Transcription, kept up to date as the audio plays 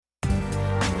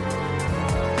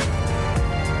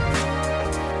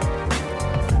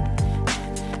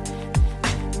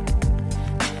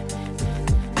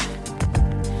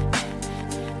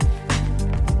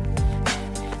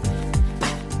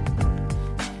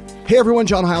Hey everyone,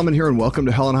 John Heilman here, and welcome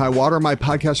to Hell and High Water, my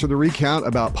podcast for the recount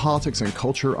about politics and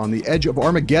culture on the edge of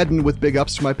Armageddon, with big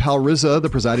ups to my pal RZA, the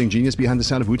presiding genius behind the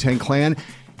sound of Wu-Tang Clan,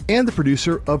 and the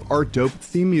producer of our dope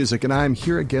theme music. And I'm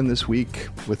here again this week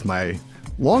with my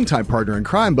longtime partner in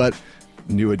crime, but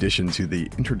new addition to the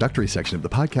introductory section of the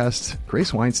podcast,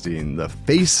 Grace Weinstein, the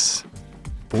face,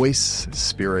 voice,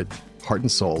 spirit, heart,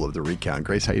 and soul of the recount.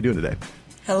 Grace, how you doing today?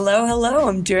 Hello.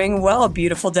 I'm doing well.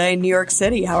 Beautiful day in New York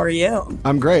City. How are you?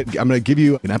 I'm great. I'm going to give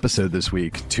you an episode this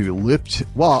week to lift,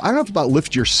 well, I don't know if about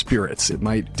lift your spirits. It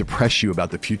might depress you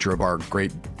about the future of our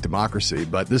great democracy,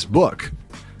 but this book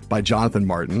by Jonathan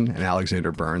Martin and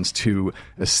Alexander Burns, two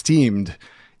esteemed,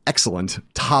 excellent,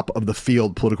 top of the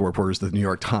field political reporters of the New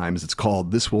York Times. It's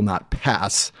called This Will Not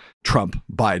Pass: Trump,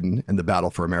 Biden, and the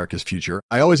Battle for America's Future.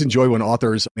 I always enjoy when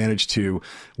authors manage to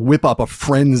whip up a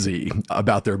frenzy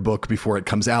about their book before it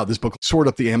comes out. This book soared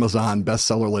up the Amazon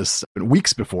bestseller list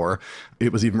weeks before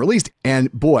it was even released.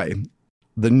 And boy,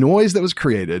 the noise that was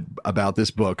created about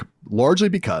this book, largely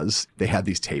because they had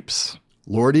these tapes.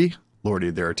 Lordy,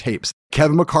 there are tapes.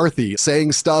 Kevin McCarthy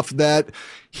saying stuff that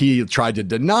he tried to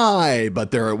deny, but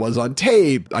there it was on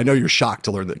tape. I know you're shocked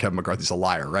to learn that Kevin McCarthy's a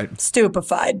liar, right?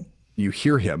 Stupefied. You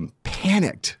hear him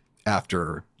panicked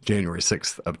after January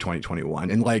 6th of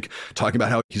 2021 and like talking about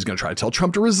how he's going to try to tell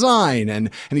Trump to resign. And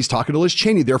he's talking to Liz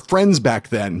Cheney. They're friends back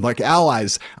then, like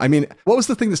allies. I mean, what was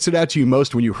the thing that stood out to you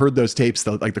most when you heard those tapes,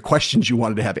 like the questions you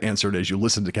wanted to have answered as you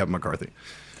listened to Kevin McCarthy?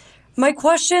 My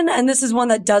question, and this is one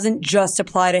that doesn't just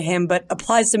apply to him, but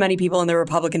applies to many people in the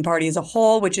Republican Party as a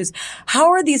whole, which is, how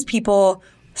are these people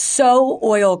so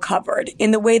oil covered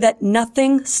in the way that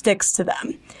nothing sticks to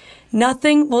them?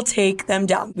 Nothing will take them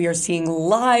down. We are seeing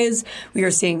lies. We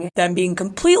are seeing them being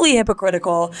completely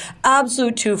hypocritical,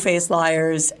 absolute two-faced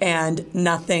liars, and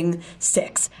nothing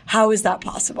sticks. How is that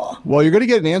possible? Well, you're going to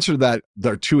get an answer to that.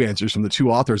 There are two answers from the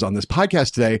two authors on this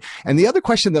podcast today. And the other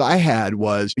question that I had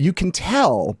was, you can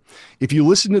tell if you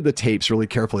listen to the tapes really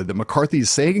carefully that McCarthy is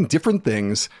saying different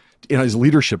things in his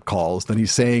leadership calls than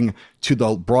he's saying to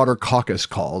the broader caucus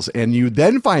calls. And you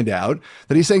then find out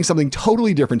that he's saying something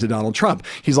totally different to Donald Trump.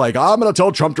 He's like, I'm going to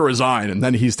tell Trump to resign. And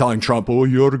then he's telling Trump, oh,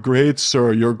 you're great,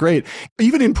 sir. You're great.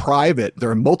 Even in private,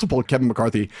 there are multiple Kevin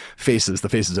McCarthy faces, the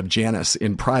faces of Janice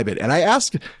in private. And I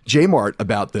asked J Mart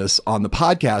about this on the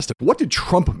podcast. What did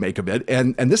Trump make of it?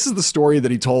 And this is the story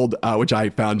that he told, which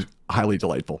I found highly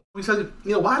delightful. He said,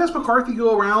 why does McCarthy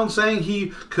go around saying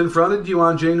he confronted you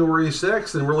on January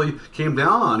 6th and really came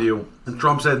down on you? And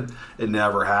Trump said, it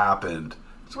never happened.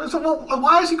 So I said, well,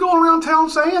 why is he going around town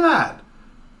saying that?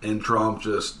 And Trump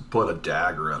just put a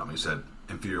dagger in him. He said,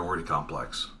 inferiority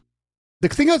complex. The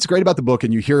thing that's great about the book,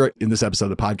 and you hear it in this episode of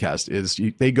the podcast, is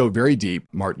they go very deep,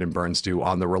 Martin and Burns do,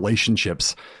 on the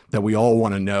relationships that we all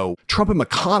want to know. Trump and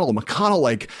McConnell,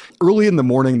 like early in the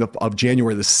morning of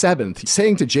January the 7th,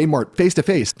 saying to J Mart face to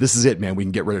face, this is it, man. We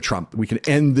can get rid of Trump. We can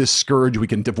end this scourge. We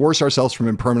can divorce ourselves from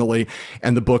him permanently.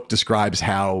 And the book describes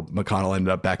how McConnell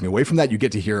ended up backing away from that. You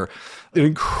get to hear an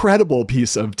incredible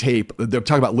piece of tape. They're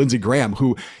talking about Lindsey Graham,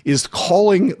 who is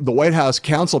calling the White House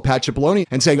counsel, Pat Cipollone,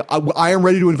 and saying, I am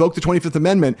ready to invoke the 25th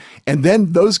Amendment. And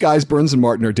then those guys, Burns and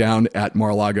Martin, are down at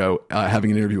Mar-a-Lago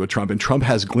having an interview with Trump. And Trump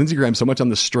has Lindsey Graham so much on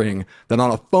the string that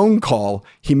on a phone call,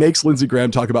 he makes Lindsey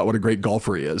Graham talk about what a great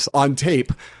golfer he is on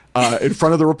tape. In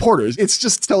front of the reporters. It's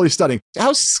just totally stunning.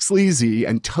 How sleazy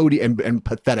and toady and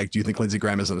pathetic do you think Lindsey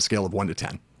Graham is on a scale of 1 to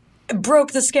 10?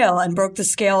 Broke the scale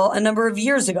a number of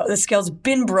years ago. The scale's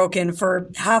been broken for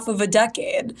half of a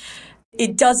decade.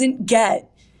 It doesn't get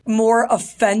more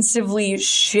offensively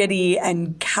shitty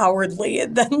and cowardly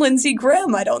than Lindsey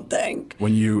Graham, I don't think.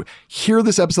 When you hear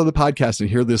this episode of the podcast and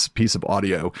hear this piece of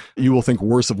audio, you will think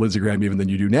worse of Lindsey Graham even than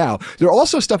you do now. There are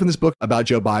also stuff in this book about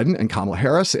Joe Biden and Kamala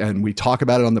Harris, and we talk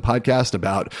about it on the podcast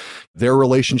about their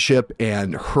relationship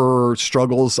and her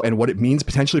struggles and what it means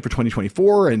potentially for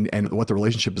 2024 and what the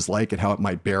relationship is like and how it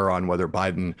might bear on whether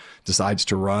Biden decides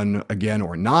to run again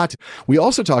or not. We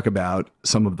also talk about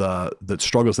some of the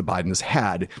struggles that Biden has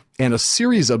had and a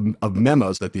series of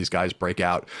memos that these guys break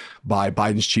out by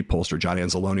Biden's chief pollster, John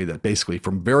Anzalone, that basically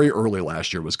from very early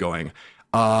last year was going,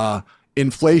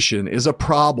 inflation is a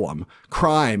problem.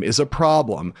 Crime is a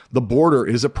problem. The border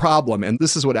is a problem. And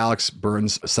this is what Alex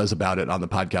Burns says about it on the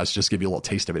podcast. Just give you a little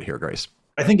taste of it here, Grace.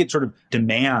 I think it sort of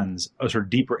demands a sort of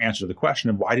deeper answer to the question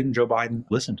of why didn't Joe Biden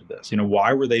listen to this?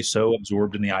 Why were they so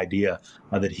absorbed in the idea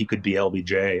that he could be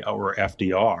LBJ or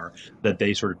FDR that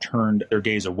they sort of turned their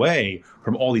gaze away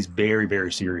from all these very,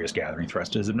 very serious gathering threats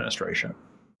to his administration?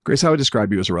 Grace, I would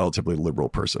describe you as a relatively liberal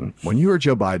person. When you heard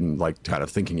Joe Biden, like kind of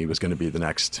thinking he was going to be the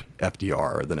next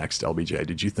FDR or the next LBJ,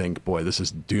 did you think, boy, this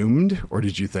is doomed? Or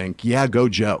did you think, yeah, go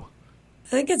Joe?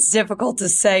 think it's difficult to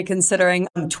say considering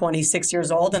I'm 26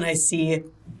 years old and I see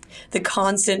the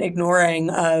constant ignoring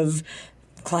of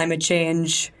climate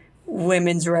change,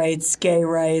 women's rights, gay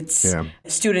rights,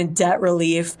 student debt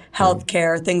relief,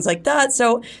 healthcare, things like that.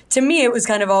 So to me, it was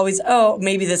kind of always, oh,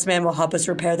 maybe this man will help us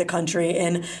repair the country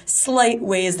in slight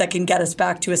ways that can get us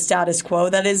back to a status quo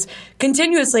that is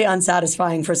continuously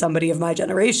unsatisfying for somebody of my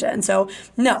generation. So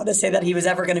no, to say that he was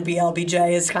ever going to be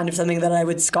LBJ is kind of something that I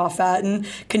would scoff at and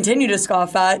continue to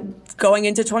scoff at going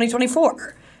into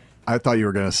 2024. I thought you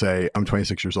were going to say, I'm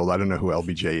 26 years old. I don't know who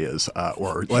LBJ is,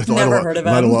 or let heard of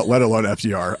him. Let alone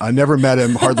FDR. I never met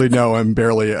him, hardly know him,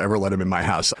 barely ever let him in my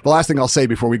house. The last thing I'll say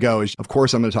before we go is, of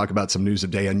course, I'm going to talk about some news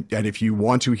of day. And if you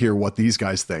want to hear what these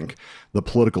guys think, the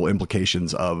political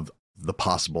implications of the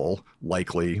possible,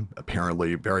 likely,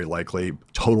 apparently, very likely,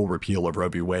 total repeal of Roe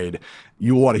v. Wade,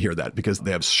 you will want to hear that because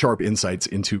they have sharp insights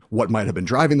into what might have been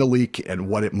driving the leak and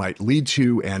what it might lead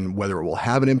to and whether it will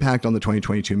have an impact on the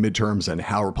 2022 midterms and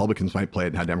how Republicans might play it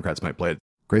and how Democrats might play it.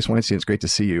 Grace Weinstein, it's great to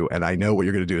see you. And I know what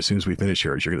you're going to do as soon as we finish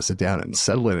here is you're going to sit down and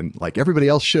settle in like everybody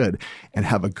else should and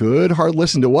have a good hard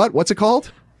listen to what? What's it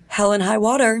called? Hell and High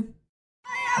Water.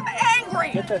 I am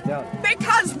angry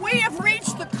because we have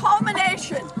reached the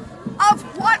culmination of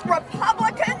what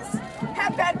Republicans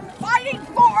have been fighting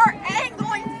for,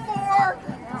 angling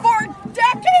for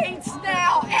decades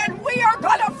now, and we are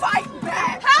going to fight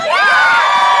back.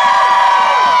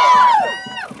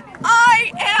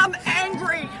 I am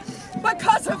angry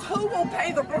because of who will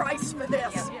pay the price for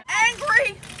this.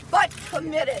 Angry, but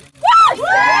committed.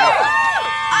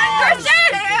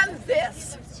 Understand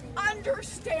this.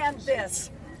 Understand this.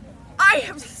 I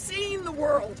have seen the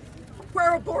world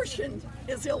where abortion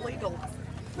is illegal.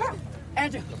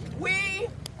 And we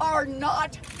are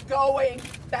not going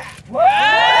back.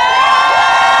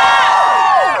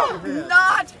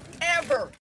 Not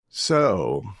ever.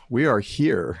 So we are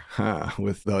here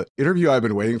with the interview I've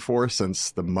been waiting for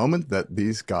since the moment that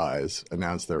these guys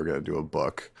announced they were going to do a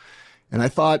book. And I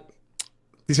thought,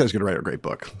 these guys are going to write a great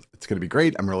book. It's going to be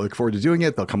great. I'm really looking forward to doing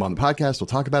it. They'll come on the podcast. We'll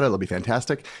talk about it. It'll be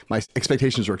fantastic. My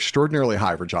expectations are extraordinarily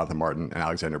high for Jonathan Martin and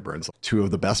Alexander Burns, two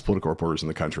of the best political reporters in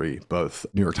the country, both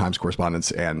New York Times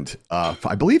correspondents and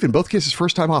I believe in both cases,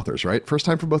 first-time authors, right? First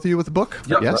time for both of you with the book?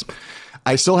 Yep. Yes.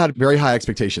 I still had very high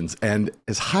expectations. And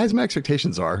as high as my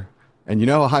expectations are, and you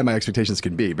know how high my expectations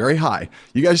can be, very high.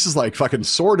 You guys just like fucking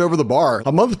soared over the bar.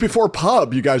 A month before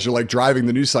Pub, you guys are like driving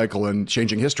the news cycle and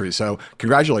changing history. So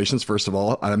congratulations, first of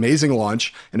all, an amazing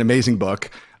launch, an amazing book.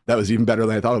 That was even better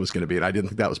than I thought it was going to be. And I didn't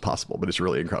think that was possible, but it's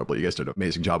really incredible. You guys did an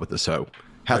amazing job with this. So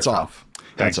hats off.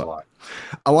 Thanks a lot.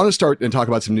 I want to start and talk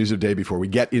about some news of the day before we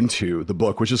get into the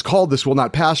book, which is called This Will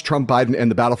Not Pass, Trump, Biden, and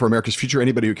the Battle for America's Future.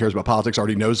 Anybody who cares about politics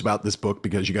already knows about this book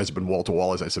because you guys have been wall to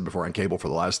wall, as I said before, on cable for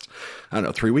the last,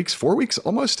 3 weeks, 4 weeks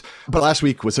almost. But last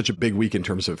week was such a big week in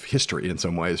terms of history in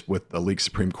some ways with the leaked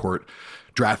Supreme Court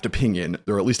draft opinion.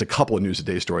 There are at least a couple of news of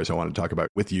day stories I want to talk about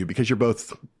with you because you're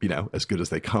both, as good as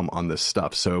they come on this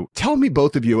stuff. So tell me,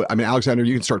 both of you, Alexander,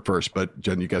 you can start first, but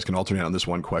Jen, you guys can alternate on this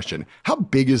one question. How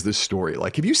big is this story?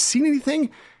 Like, have you seen anything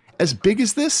as big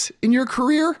as this in your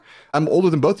career? I'm older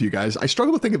than both of you guys. I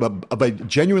struggle to think of a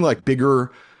genuine,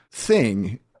 bigger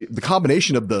thing. The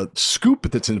combination of the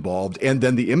scoop that's involved and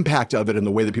then the impact of it and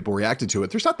the way that people reacted to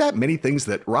it. There's not that many things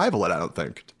that rival it, I don't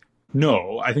think.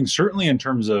 No, I think certainly in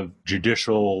terms of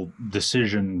judicial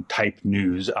decision type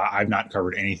news, I've not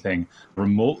covered anything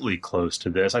remotely close to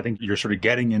this. I think you're sort of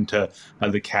getting into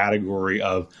the category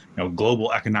of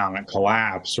global economic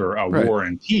collapse or a war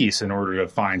and peace in order to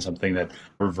find something that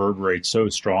reverberates so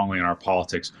strongly in our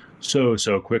politics so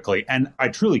quickly. And I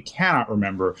truly cannot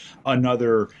remember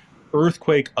another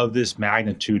earthquake of this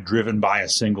magnitude driven by a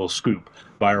single scoop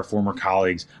by our former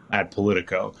colleagues at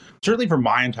Politico. Certainly for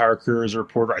my entire career as a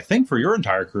reporter, I think for your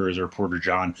entire career as a reporter,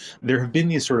 John, there have been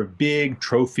these sort of big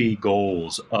trophy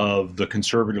goals of the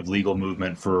conservative legal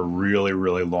movement for a really,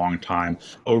 really long time,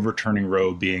 overturning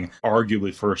Roe being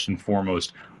arguably first and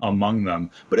foremost among them.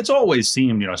 But it's always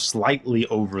seemed, slightly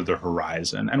over the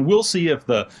horizon. And we'll see if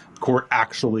the court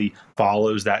actually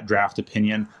follows that draft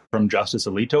opinion from Justice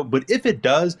Alito. But if it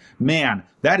does, man,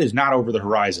 that is not over the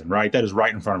horizon, right? That is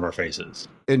right in front of our faces.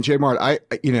 And Jay Mart,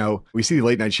 we see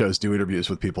late night shows do interviews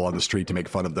with people on the street to make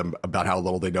fun of them about how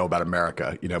little they know about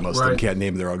America. Most of them can't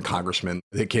name their own congressman.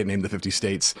 They can't name the 50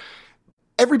 states.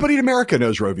 Everybody in America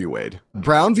knows Roe v. Wade.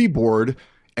 Brown v. Board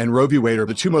and Roe v. Wade are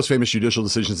the two most famous judicial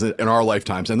decisions in our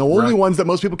lifetimes, and the only ones that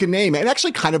most people can name and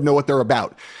actually kind of know what they're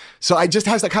about. So it just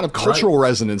has that kind of cultural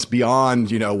resonance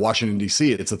beyond, Washington,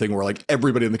 D.C. It's a thing where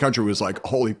everybody in the country was like,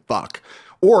 holy fuck,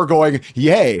 or going,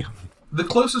 yay. The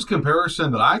closest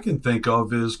comparison that I can think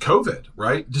of is COVID,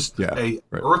 right? Just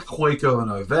earthquake of an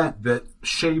event that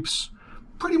shapes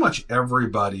pretty much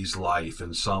everybody's life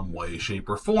in some way, shape,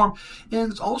 or form.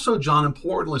 And it's also, John,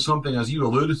 importantly, something, as you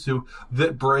alluded to,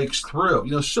 that breaks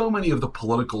through. So many of the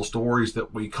political stories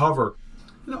that we cover,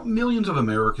 millions of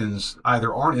Americans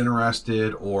either aren't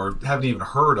interested or haven't even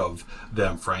heard of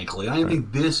them, frankly. And I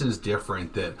think this is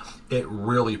different, that it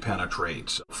really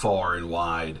penetrates far and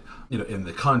wide, in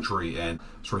the country and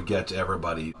sort of gets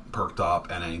everybody perked up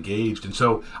and engaged. And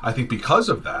so I think because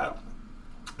of that,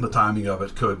 the timing of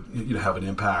it could have an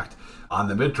impact on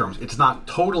the midterms. It's not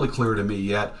totally clear to me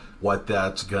yet what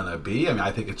that's going to be. I mean,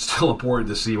 I think it's still important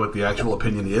to see what the actual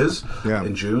opinion is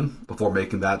in June before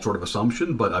making that sort of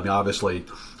assumption. But I mean, obviously,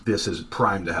 this is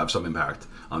primed to have some impact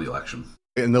on the election.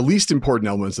 And the least important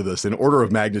elements of this, in order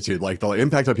of magnitude, like the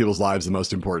impact on people's lives, the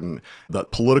most important. The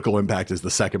political impact is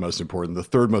the second most important. The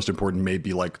third most important may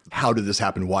be like, how did this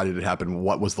happen? Why did it happen?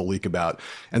 What was the leak about?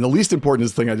 And the least important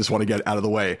is the thing I just want to get out of the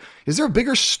way. Is there a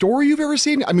bigger story you've ever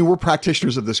seen? I mean, we're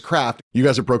practitioners of this craft. You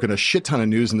guys have broken a shit ton of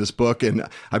news in this book, and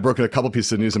I've broken a couple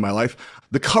pieces of news in my life.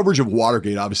 The coverage of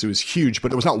Watergate obviously was huge,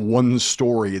 but there was not one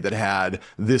story that had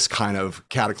this kind of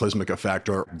cataclysmic effect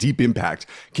or deep impact.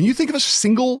 Can you think of a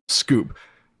single scoop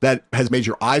that has made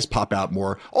your eyes pop out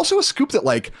more? Also a scoop that,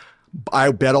 like,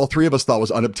 I bet all three of us thought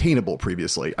was unobtainable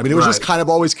previously. I mean, it was just kind of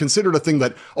always considered a thing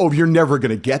that, you're never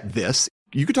going to get this.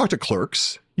 You could talk to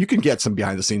clerks. You can get some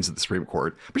behind the scenes at the Supreme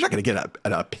Court, but you're not going to get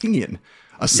an opinion,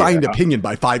 a signed opinion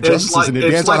by five justices in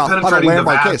advance on a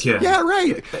landmark case. Yeah,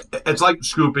 right. It's like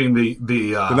scooping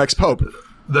the next pope.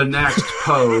 The next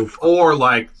pope, or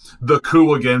like the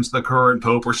coup against the current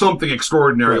pope, or something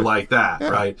extraordinary like that,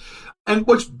 right? And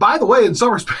which, by the way, in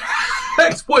some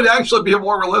respects, would actually be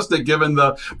more realistic given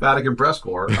the Vatican press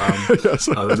corps than this.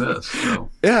 So.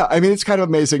 Yeah, I mean, it's kind of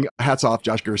amazing. Hats off,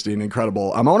 Josh Gerstein.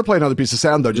 Incredible. I want to play another piece of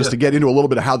sound, though, just to get into a little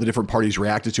bit of how the different parties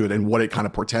reacted to it and what it kind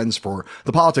of portends for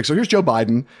the politics. So here's Joe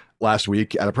Biden last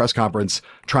week at a press conference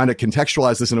trying to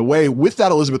contextualize this in a way with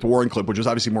that Elizabeth Warren clip, which was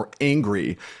obviously more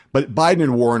angry. But Biden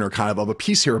and Warren are kind of a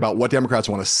piece here about what Democrats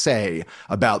want to say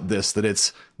about this, that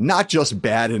it's not just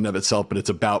bad in and of itself, but it's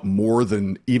about more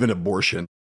than even abortion.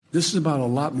 This is about a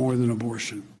lot more than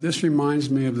abortion. This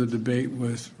reminds me of the debate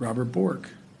with Robert Bork.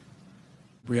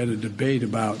 We had a debate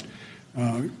about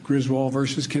Griswold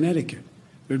versus Connecticut.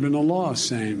 There'd been a law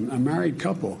saying a married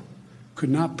couple could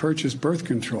not purchase birth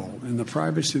control in the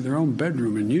privacy of their own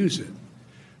bedroom and use it.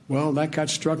 Well, that got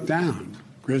struck down.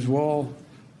 Griswold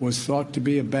was thought to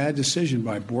be a bad decision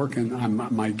by Bork, and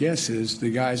my guess is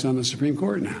the guy's on the Supreme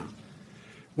Court now.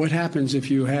 What happens if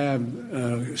you have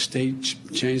a state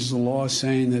changes the law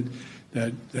saying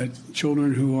that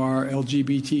children who are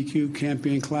LGBTQ can't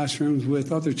be in classrooms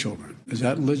with other children? Is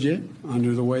that legit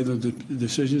under the way the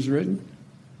decision is written?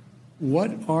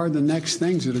 What are the next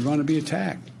things that are going to be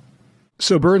attacked?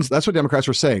 So, Burns, that's what Democrats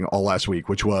were saying all last week,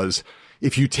 which was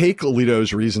if you take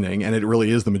Alito's reasoning, and it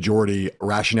really is the majority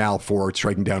rationale for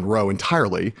striking down Roe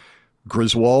entirely,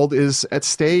 Griswold is at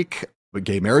stake,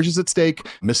 gay marriage is at stake,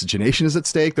 miscegenation is at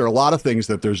stake. There are a lot of things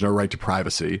that there's no right to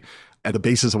privacy. At the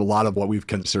basis of a lot of what we've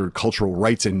considered cultural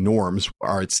rights and norms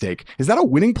are at stake. Is that a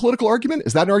winning political argument?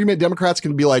 Is that an argument Democrats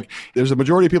can be like, there's a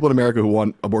majority of people in America who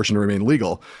want abortion to remain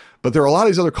legal, but there are a lot of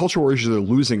these other cultural issues they're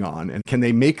losing on. And can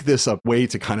they make this a way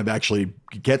to kind of actually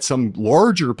get some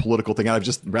larger political thing out of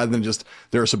just, rather than just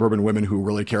there are suburban women who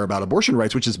really care about abortion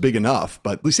rights, which is big enough,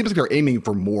 but it seems like they're aiming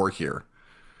for more here.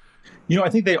 I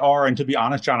think they are. And to be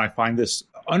honest, John, I find this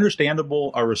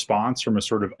understandable a response from a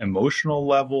sort of emotional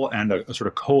level and a sort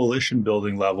of coalition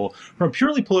building level. From a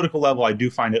purely political level, I do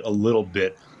find it a little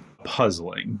bit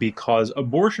puzzling because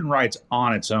abortion rights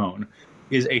on its own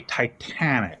is a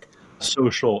titanic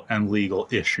social and legal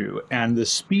issue. And the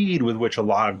speed with which a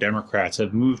lot of Democrats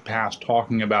have moved past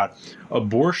talking about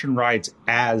abortion rights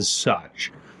as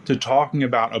such to talking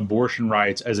about abortion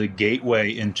rights as a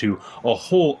gateway into a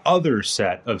whole other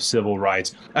set of civil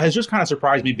rights has just kind of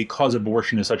surprised me because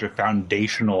abortion is such a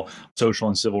foundational social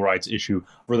and civil rights issue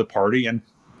for the party and,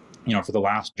 for the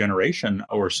last generation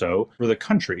or so for the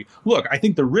country. Look, I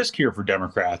think the risk here for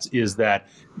Democrats is that,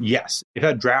 yes, if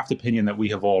that draft opinion that we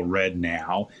have all read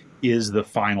now is the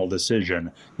final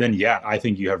decision, then I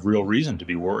think you have real reason to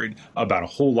be worried about a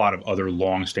whole lot of other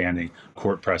longstanding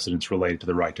court precedents related to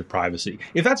the right to privacy.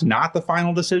 If that's not the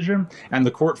final decision and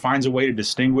the court finds a way to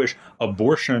distinguish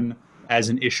abortion as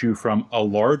an issue from a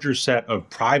larger set of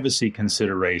privacy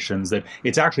considerations, that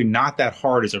it's actually not that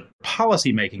hard as a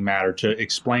policymaking matter to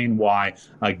explain why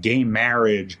gay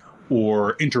marriage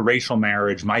or interracial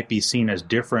marriage might be seen as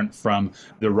different from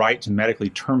the right to medically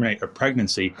terminate a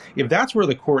pregnancy. If that's where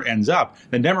the court ends up,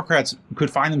 then Democrats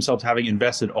could find themselves having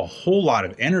invested a whole lot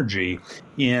of energy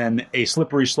in a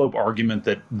slippery slope argument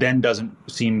that then doesn't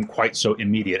seem quite so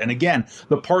immediate. And again,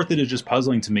 the part that is just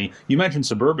puzzling to me, you mentioned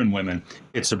suburban women.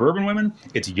 It's suburban women,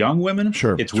 it's young women,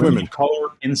 sure, it's women of color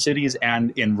in cities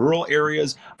and in rural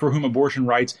areas for whom abortion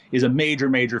rights is a major,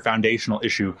 major foundational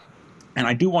issue. And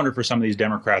I do wonder for some of these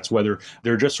Democrats whether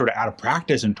they're just sort of out of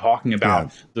practice in talking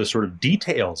about the sort of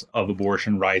details of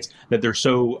abortion rights that they're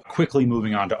so quickly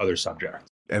moving on to other subjects.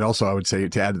 And also, I would say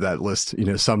to add to that list,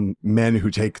 some men who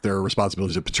take their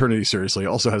responsibilities of paternity seriously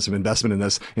also have some investment in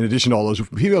this, in addition to all those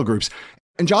female groups.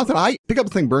 And Jonathan, I pick up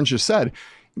the thing Burns just said.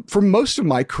 For most of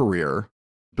my career,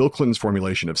 Bill Clinton's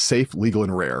formulation of safe, legal,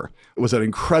 and rare was an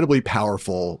incredibly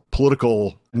powerful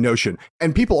political notion.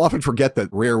 And people often forget that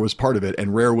rare was part of it.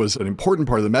 And rare was an important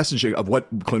part of the messaging of what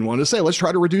Clinton wanted to say. Let's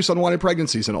try to reduce unwanted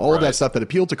pregnancies and all of that stuff that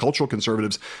appealed to cultural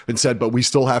conservatives and said, but we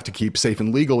still have to keep safe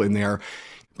and legal in there.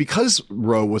 Because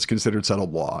Roe was considered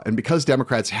settled law and because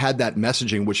Democrats had that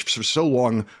messaging, which for so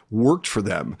long worked for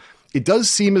them, it does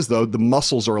seem as though the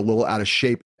muscles are a little out of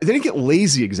shape. They didn't get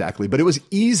lazy exactly, but it was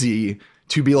easy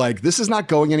to be like, this is not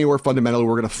going anywhere fundamentally.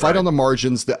 We're going to fight on the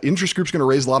margins. The interest group's going to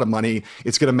raise a lot of money.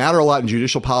 It's going to matter a lot in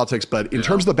judicial politics, but in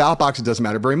terms of the ballot box, it doesn't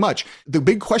matter very much. The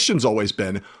big question's always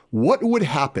been, what would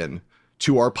happen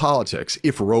to our politics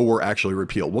if Roe were actually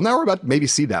repealed? Well, now we're about to maybe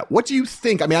see that. What do you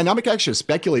think? I mean, I'm not going to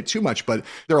speculate too much, but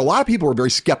there are a lot of people who are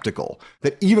very skeptical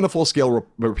that even a full-scale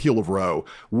repeal of Roe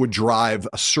would drive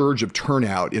a surge of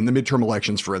turnout in the midterm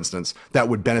elections, for instance, that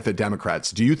would benefit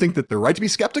Democrats. Do you think that they're right to be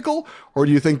skeptical, or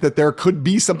do you think that there could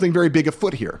be something very big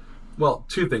afoot here? Well,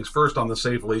 two things. First, on the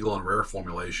safe, legal, and rare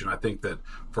formulation, I think that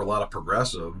for a lot of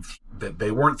progressives, that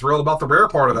they weren't thrilled about the rare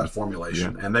part of that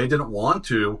formulation, and they didn't want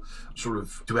to sort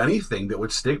of do anything that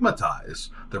would stigmatize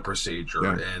the procedure.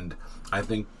 And I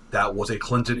think that was a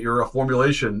Clinton era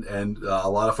formulation, and a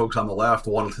lot of folks on the left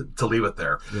wanted to leave it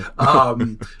there.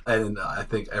 And I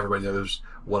think everybody knows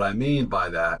what I mean by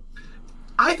that.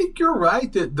 I think you're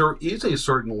right that there is a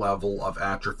certain level of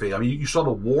atrophy. I mean, you saw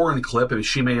the Warren clip, and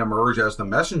she may emerge as the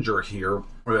messenger here,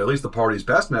 or at least the party's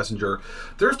best messenger.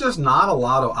 There's just not a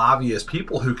lot of obvious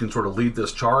people who can sort of lead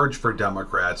this charge for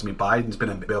Democrats. I mean, Biden's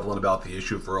been ambivalent about the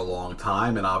issue for a long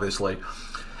time, and obviously,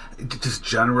 just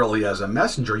generally as a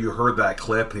messenger, you heard that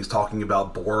clip, and he's talking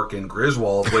about Bork and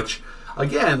Griswold, which,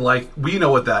 again, like, we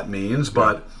know what that means,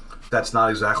 but that's not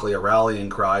exactly a rallying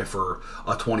cry for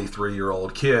a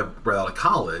 23-year-old kid right out of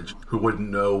college who wouldn't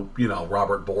know,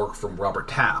 Robert Bork from Robert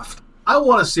Taft. I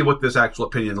want to see what this actual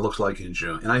opinion looks like in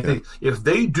June. And I think if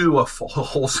they do a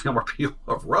wholesale repeal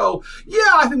of Roe,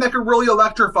 I think that could really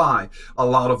electrify a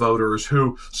lot of voters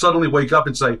who suddenly wake up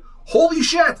and say, holy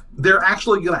shit, they're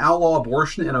actually going to outlaw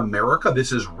abortion in America.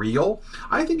 This is real.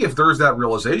 I think if there's that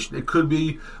realization, it could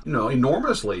be,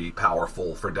 enormously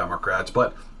powerful for Democrats.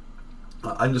 But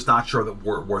I'm just not sure that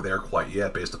we're there quite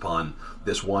yet based upon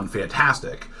this one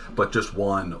fantastic, but just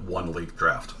one leaked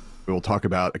draft. We'll talk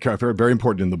about very, very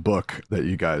important in the book that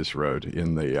you guys wrote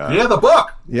in the the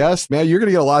book. Yes, man, you're going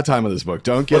to get a lot of time on this book.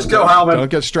 Let's go, Halman. Don't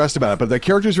get stressed about it. But the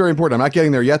character is very important. I'm not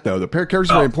getting there yet, though. The character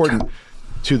is very important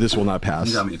to This Will Not Pass.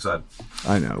 You got me excited.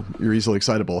 I know you're easily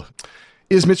excitable.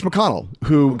 Is Mitch McConnell,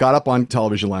 who got up on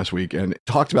television last week and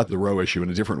talked about the Roe issue in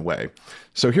a different way.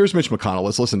 So here's Mitch McConnell.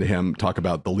 Let's listen to him talk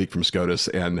about the leak from SCOTUS.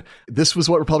 And this was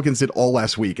what Republicans did all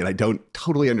last week, and I don't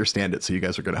totally understand it, so you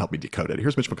guys are going to help me decode it.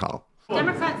 Here's Mitch McConnell.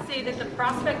 Democrats say that the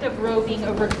prospect of Roe being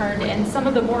overturned and some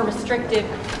of the more restrictive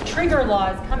trigger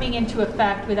laws coming into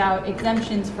effect without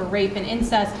exemptions for rape and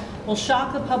incest will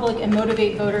shock the public and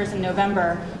motivate voters in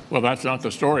November. Well, that's not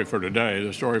the story for today.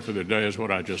 The story for today is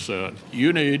what I just said.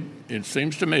 You need, it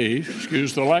seems to me,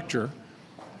 excuse the lecture,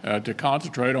 to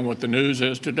concentrate on what the news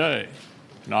is today.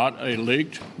 Not a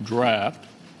leaked draft,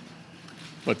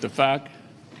 but the fact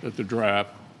that the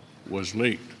draft was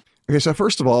leaked. Okay, so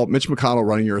first of all, Mitch McConnell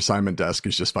running your assignment desk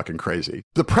is just fucking crazy.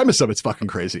 The premise of it's fucking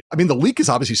crazy. I mean, the leak is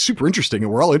obviously super interesting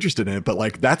and we're all interested in it, but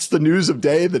like that's the news of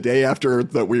the day after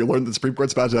that we learned the Supreme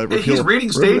Court's about to repeal. He's reading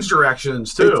stage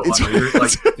directions too.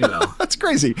 That's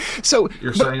crazy. So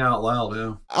you're saying out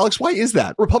loud, Alex, why is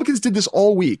that? Republicans did this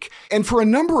all week. And for a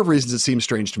number of reasons, it seems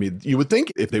strange to me. You would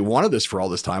think if they wanted this for all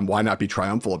this time, why not be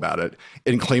triumphal about it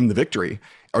and claim the victory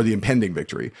or the impending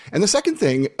victory? And the second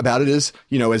thing about it is,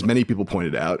 as many people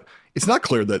pointed out, it's not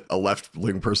clear that a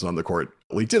left-wing person on the court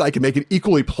leaked it. I can make an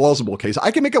equally plausible case.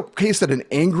 I can make a case that an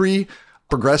angry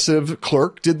progressive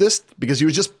clerk did this because he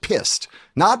was just pissed.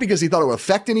 Not because he thought it would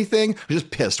affect anything, he was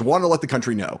just pissed, wanted to let the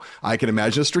country know. I can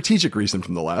imagine a strategic reason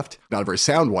from the left, not a very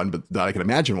sound one, but I can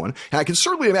imagine one. And I can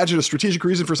certainly imagine a strategic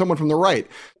reason for someone from the right.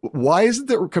 Why is it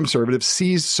that conservatives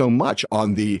seized so much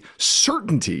on the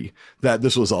certainty that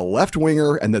this was a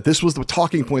left-winger and that this was the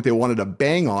talking point they wanted to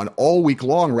bang on all week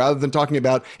long, rather than talking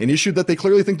about an issue that they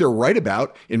clearly think they're right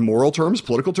about in moral terms,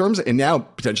 political terms, and now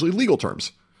potentially legal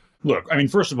terms? Look, I mean,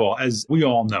 first of all, as we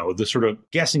all know, the sort of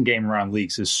guessing game around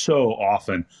leaks is so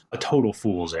often a total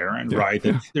fool's errand, right?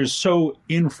 That there's so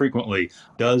infrequently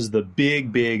does the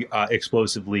big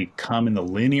explosive leak come in the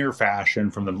linear fashion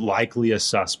from the likeliest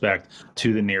suspect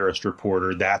to the nearest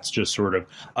reporter. That's just sort of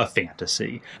a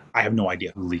fantasy. I have no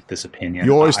idea who leaked this opinion.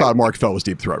 You always thought Mark Felt was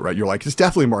Deep Throat, right? You're like, it's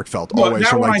definitely Mark Felt. Always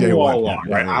from like day one.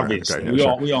 Right? Obviously,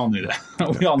 we all knew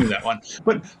that. We all knew that one.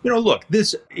 But look,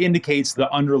 this indicates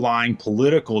the underlying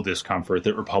political discomfort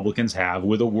that Republicans have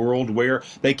with a world where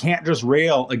they can't just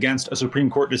rail against a Supreme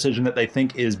Court decision that they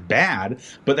think is bad,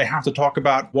 but they have to talk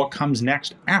about what comes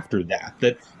next after that.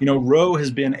 That, Roe has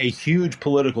been a huge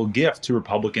political gift to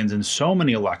Republicans in so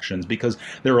many elections because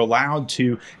they're allowed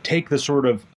to take the sort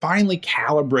of finely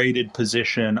calibrated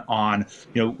position on,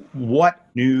 what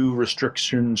new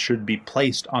restrictions should be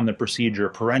placed on the procedure,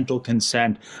 parental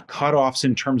consent, cutoffs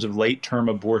in terms of late-term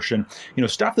abortion,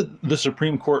 stuff that the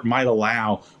Supreme Court might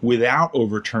allow without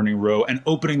overturning Roe and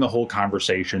opening the whole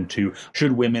conversation to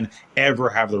should women ever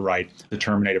have the right to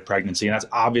terminate a pregnancy. And that's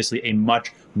obviously a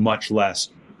much, much less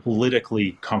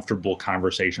politically comfortable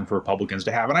conversation for Republicans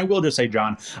to have. And I will just say,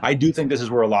 John, I do think this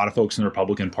is where a lot of folks in the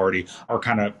Republican Party are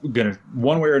kind of going to,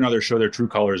 one way or another, show their true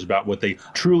colors about what they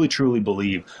truly, truly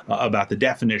believe about the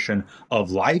definition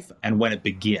of life and when it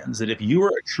begins. That if you are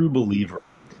a true believer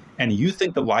and you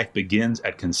think that life begins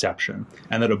at conception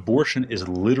and that abortion is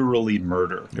literally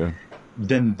murder,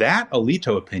 then that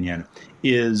Alito opinion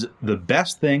is the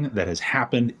best thing that has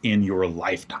happened in your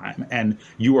lifetime. And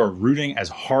you are rooting as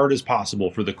hard as possible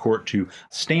for the court to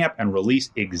stamp and release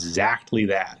exactly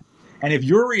that. And if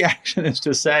your reaction is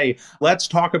to say, let's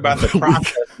talk about the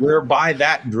process whereby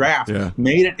that draft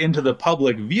made it into the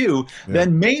public view,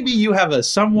 then maybe you have a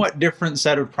somewhat different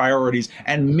set of priorities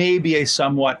and maybe a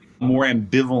somewhat more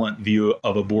ambivalent view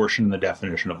of abortion and the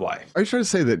definition of life. Are you trying to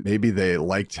say that maybe they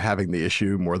liked having the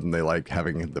issue more than they like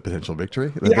having the potential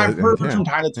victory? I've heard from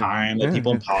time to time that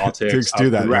people in politics do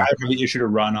that, would rather have the issue to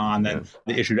run on than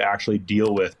the issue to actually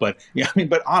deal with. But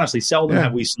but honestly, seldom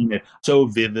have we seen it so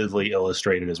vividly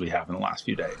illustrated as we have in the last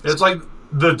few days. It's like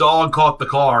the dog caught the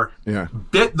car,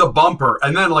 bit the bumper,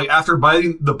 and then after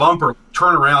biting the bumper,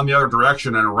 turn around the other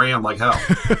direction and ran like hell.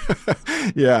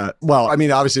 Well, I mean,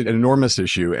 obviously an enormous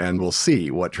issue, and we'll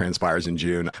see what transpires in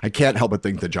June. I can't help but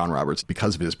think that John Roberts,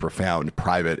 because of his profound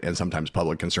private and sometimes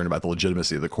public concern about the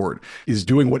legitimacy of the court, is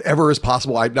doing whatever is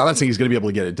possible. I'm not saying he's going to be able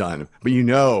to get it done, but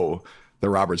that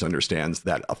Roberts understands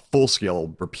that a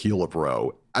full-scale repeal of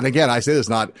Roe, and again, I say this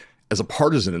not as a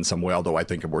partisan in some way, although I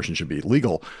think abortion should be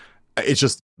legal. It's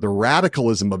just the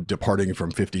radicalism of departing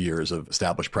from 50 years of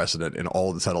established precedent and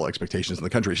all the settled expectations in the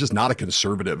country. It's just not a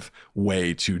conservative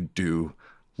way to do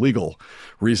legal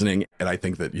reasoning. And I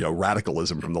think that,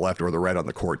 radicalism from the left or the right on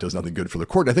the court does nothing good for the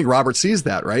court. And I think Robert sees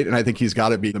that, right? And I think he's got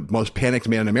to be the most panicked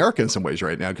man in America in some ways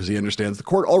right now because he understands the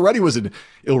court already was in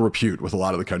ill repute with a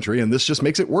lot of the country. And this just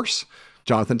makes it worse.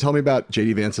 Jonathan, tell me about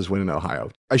J.D. Vance's win in Ohio.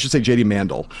 I should say J.D.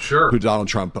 Mandel, who Donald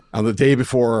Trump, on the day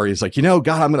before, he's like, God,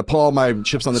 I'm going to put all my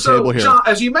chips on the table here. John,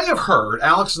 as you may have heard,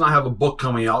 Alex and I have a book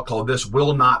coming out called This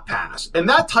Will Not Pass. And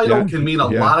that title can mean a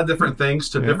lot of different things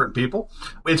to different people.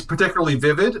 It's particularly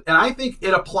vivid, and I think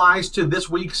it applies to this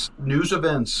week's news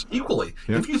events equally.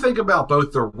 If you think about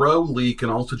both the Roe leak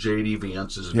and also J.D.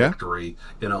 Vance's victory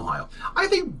in Ohio, I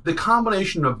think the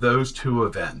combination of those two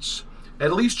events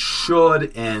at least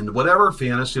should end whatever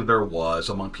fantasy there was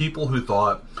among people who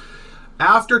thought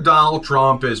after Donald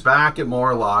Trump is back at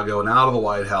Mar-a-Lago and out of the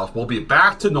White House, we'll be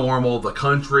back to normal. The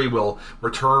country will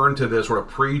return to this sort of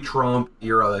pre-Trump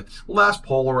era, less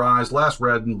polarized, less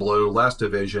red and blue, less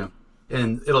division,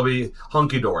 and it'll be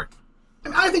hunky-dory.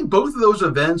 And I think both of those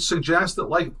events suggest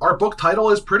that, our book title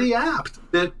is pretty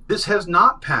apt, that this has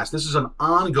not passed. This is an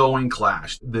ongoing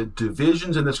clash. The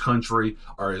divisions in this country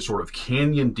are as sort of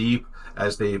canyon deep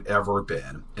as they've ever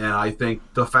been. And I think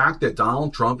the fact that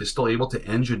Donald Trump is still able to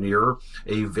engineer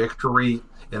a victory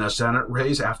in a Senate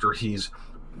race after he's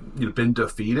been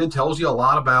defeated tells you a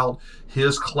lot about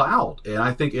his clout. And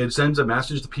I think it sends a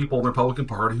message to people in the Republican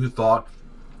Party who thought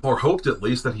or hoped at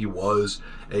least, that he was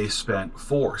a spent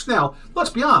force. Now, let's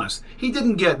be honest, he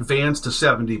didn't get Vance to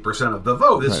 70% of the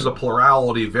vote. This is a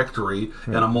plurality victory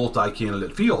in a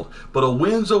multi-candidate field. But a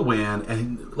win's a win,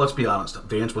 and let's be honest,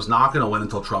 Vance was not going to win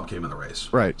until Trump came in the race.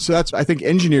 Right. So that's, I think,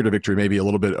 engineered a victory, maybe a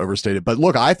little bit overstated. But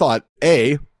look, I thought,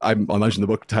 I mentioned the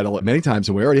book title many times,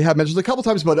 and we already have mentioned it a couple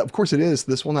times, but of course it is.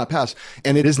 This will not pass.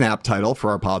 And it is an apt title for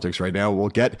our politics right now. We'll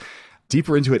get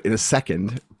deeper into it in a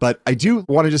second, but I do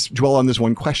want to just dwell on this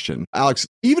one question. Alex,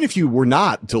 even if you were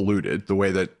not deluded the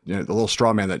way that, the little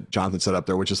straw man that Jonathan set up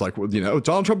there, which is like, well,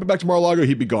 Donald Trump went back to Mar-a-Lago,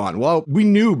 he'd be gone. Well, we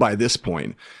knew by this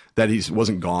point that he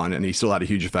wasn't gone, and he still had a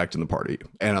huge effect in the party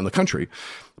and on the country.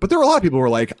 But there were a lot of people who were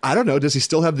like, I don't know, does he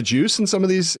still have the juice in some of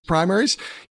these primaries?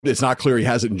 It's not clear he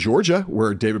has it in Georgia,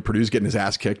 where David Perdue's getting his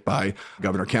ass kicked by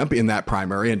Governor Kemp in that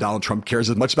primary, and Donald Trump cares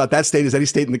as much about that state as any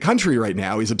state in the country right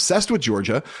now. He's obsessed with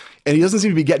Georgia, and he doesn't seem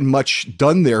to be getting much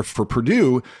done there for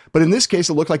Perdue. But in this case,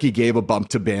 it looked like he gave a bump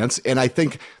to Vance. And I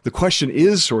think the question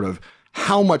is sort of,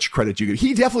 how much credit do you give?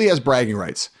 He definitely has bragging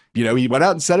rights. He went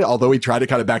out and said it, although he tried to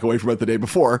kind of back away from it the day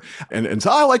before and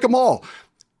said, I like them all.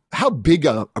 How big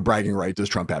a bragging right does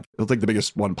Trump have? He'll take the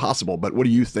biggest one possible, but what do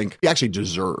you think he actually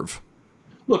deserve?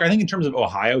 Look, I think in terms of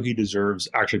Ohio, he deserves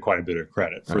actually quite a bit of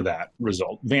credit for that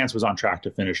result. Vance was on track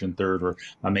to finish in third or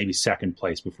maybe second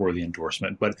place before the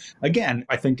endorsement. But again,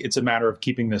 I think it's a matter of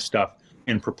keeping this stuff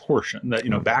in proportion.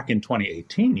 That, back in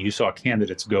 2018, you saw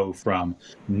candidates go from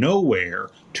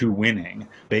nowhere to winning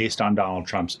based on Donald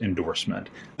Trump's endorsement.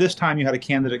 This time you had a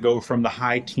candidate go from the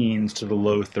high teens to the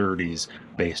low 30s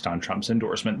based on Trump's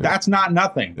endorsement. That's not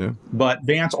nothing. But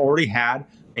Vance already had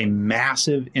a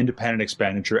massive independent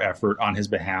expenditure effort on his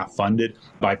behalf funded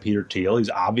by Peter Thiel. He's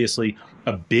obviously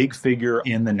a big figure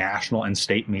in the national and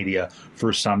state media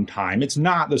for some time. It's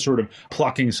not the sort of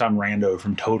plucking some rando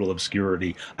from total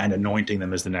obscurity and anointing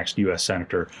them as the next U.S.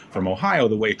 Senator from Ohio,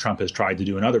 the way Trump has tried to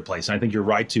do in other places. And I think you're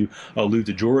right to allude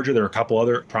to Georgia. There are a couple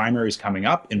other primaries coming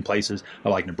up in places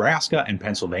like Nebraska and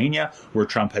Pennsylvania, where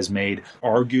Trump has made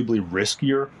arguably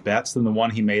riskier bets than the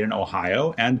one he made in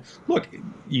Ohio. And look,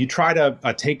 you try to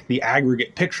take the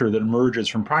aggregate picture that emerges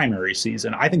from primary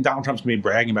season. I think Donald Trump's going to be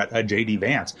bragging about J.D.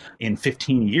 Vance in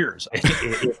 15 years,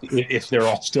 if they're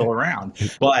all still around.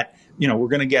 But, we're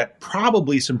going to get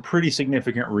probably some pretty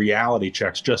significant reality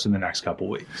checks just in the next couple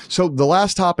of weeks. So the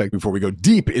last topic before we go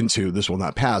deep into This Will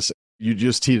Not Pass, you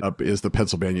just teed up, is the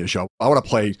Pennsylvania show. I want to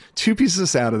play two pieces of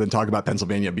sound and then talk about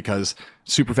Pennsylvania because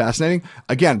super fascinating.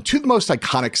 Again, two of the most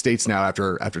iconic states now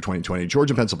after 2020,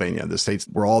 Georgia and Pennsylvania, the states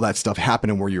where all that stuff happened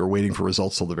and where you were waiting for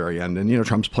results till the very end. And,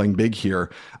 Trump's playing big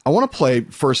here. I want to play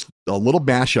first a little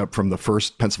mashup from the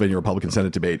first Pennsylvania Republican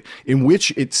Senate debate, in which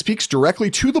it speaks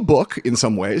directly to the book in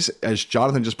some ways, as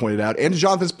Jonathan just pointed out, and to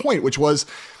Jonathan's point, which was,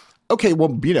 okay, well,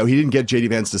 he didn't get J.D.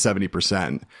 Vance to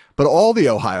 70%, but all the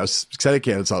Ohio Senate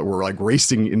candidates were like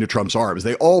racing into Trump's arms.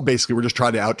 They all basically were just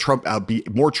trying to be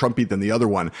more Trumpy than the other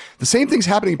one. The same thing's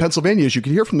happening in Pennsylvania, as you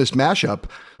can hear from this mashup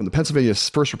from the Pennsylvania's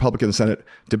first Republican Senate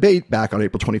debate back on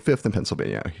April 25th in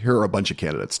Pennsylvania. Here are a bunch of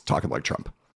candidates talking like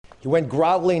Trump. He went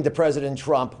groveling to President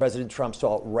Trump. President Trump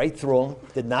saw right through him,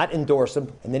 did not endorse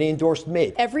him, and then he endorsed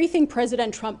me. Everything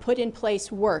President Trump put in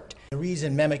place worked. The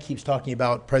reason Mehmet keeps talking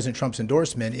about President Trump's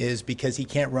endorsement is because he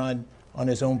can't run on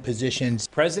his own positions.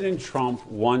 President Trump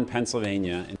won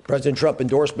Pennsylvania. President Trump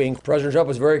endorsed me. President Trump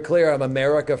was very clear, I'm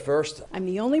America first. I'm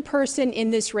the only person in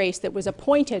this race that was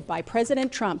appointed by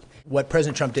President Trump. What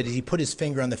President Trump did is he put his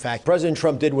finger on the fact. President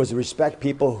Trump did was respect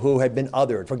people who had been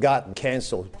othered, forgotten,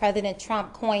 canceled. President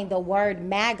Trump coined the word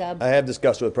MAGA. I have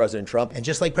discussed it with President Trump. And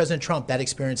just like President Trump, that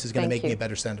experience is going to make me a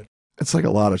better senator. It's like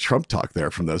a lot of Trump talk there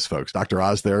from those folks. Dr.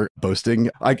 Oz there boasting.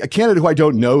 A candidate who I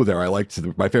don't know there,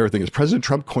 my favorite thing is President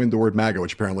Trump coined the word MAGA,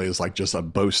 which apparently is like just a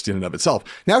boast in and of itself.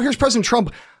 Now here's President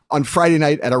Trump on Friday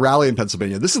night at a rally in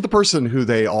Pennsylvania. This is the person who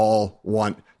they all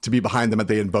want to be behind them, and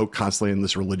they invoke constantly in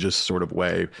this religious sort of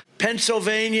way.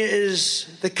 Pennsylvania is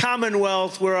the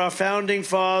Commonwealth where our founding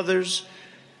fathers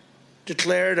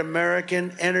declared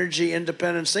American energy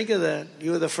independence. Think of that.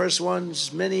 You were the first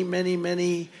ones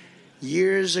many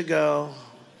years ago.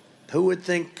 Who would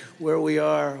think where we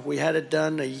are? We had it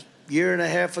done a year and a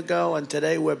half ago, and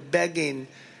today we're begging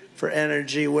for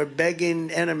energy. We're begging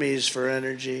enemies for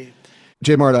energy.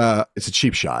 J. Mart, it's a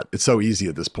cheap shot. It's so easy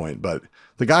at this point, but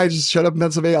the guy just showed up in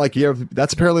Pennsylvania.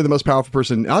 That's apparently the most powerful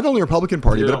person, not only Republican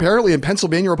Party, but apparently in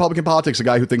Pennsylvania Republican politics, a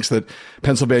guy who thinks that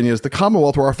Pennsylvania is the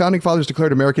Commonwealth where our founding fathers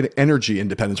declared American energy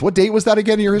independence. What date was that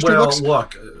again in your history books? Well,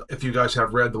 look, if you guys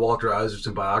have read the Walter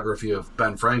Isaacson biography of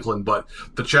Ben Franklin, but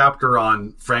the chapter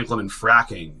on Franklin and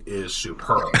fracking is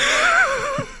superb.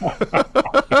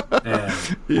 And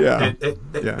Yeah.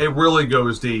 it really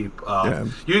goes deep.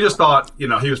 You just thought, he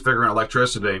was figuring out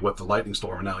electricity with the lightning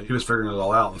storm, and now he was figuring it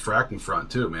all out on the fracking front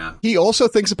too, man. He also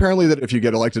thinks apparently that if you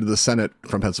get elected to the Senate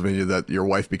from Pennsylvania, that your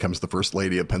wife becomes the first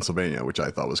lady of Pennsylvania, which I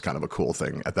thought was kind of a cool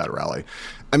thing at that rally.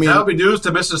 I mean, that would be news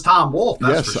to Mrs. Tom Wolf.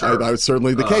 That's for sure. That was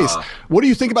certainly the case. What do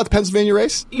you think about the Pennsylvania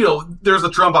race? There's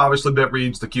the Trump obviously that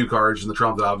reads the cue cards, and the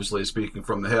Trump that obviously is speaking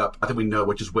from the hip. I think we know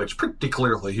which is which pretty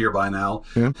clearly here by now.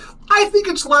 Yeah. I think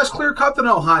it's less clear cut than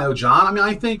Ohio, John. I mean,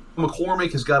 I think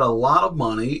McCormick has got a lot of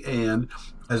money and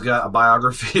has got a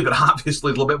biography that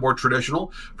obviously is a little bit more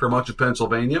traditional for much of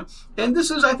Pennsylvania. And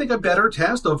this is, I think, a better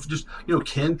test of just,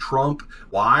 can Trump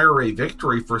wire a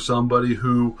victory for somebody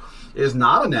who is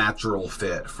not a natural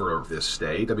fit for this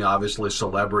state? I mean, obviously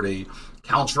celebrity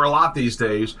counts for a lot these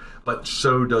days, but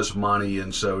so does money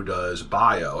and so does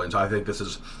bio. And so I think this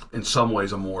is in some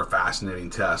ways a more fascinating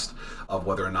test of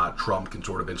whether or not Trump can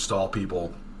sort of install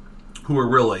people who are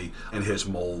really in his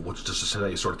mold, which is to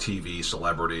say sort of TV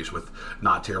celebrities with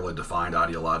not terribly defined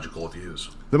ideological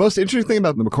views. The most interesting thing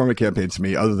about the McCormick campaign to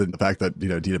me, other than the fact that,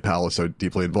 Dina Powell is so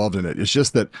deeply involved in it, is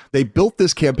just that they built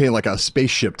this campaign like a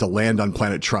spaceship to land on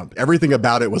planet Trump. Everything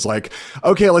about it was like,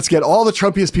 okay, let's get all the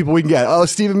Trumpiest people we can get. Oh,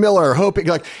 Stephen Miller, hoping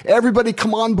like everybody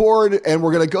come on board, and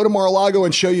we're going to go to Mar-a-Lago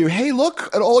and show you, hey,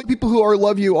 look at all the people who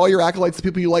love you, all your acolytes, the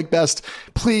people you like best.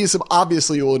 Please,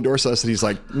 obviously you will endorse us. And he's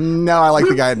like, no, I like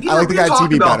the guy. I like the guy on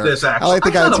TV better. I like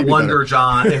the guy on TV better. I wonder,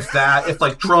 John, if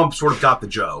like Trump sort of got the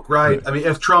joke, right? I mean,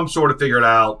 if Trump sort of figured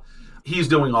out he's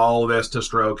doing all of this to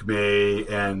stroke me,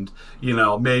 and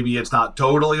maybe it's not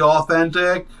totally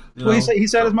authentic. Well, he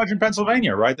said as much in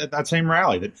Pennsylvania, right? That same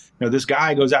rally that this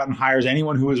guy goes out and hires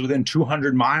anyone who is within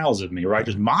 200 miles of me, right?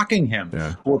 Just mocking him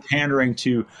for pandering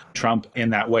to Trump in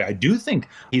that way. I do think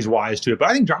he's wise to it, but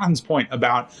I think Jonathan's point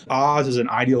about Oz as an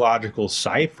ideological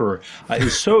cipher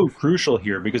is so crucial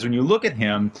here, because when you look at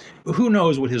him, who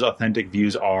knows what his authentic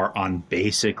views are on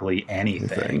basically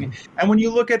anything. And when you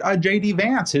look at J.D.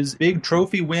 Vance, his big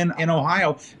trophy win in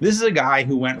Ohio, this is a guy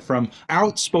who went from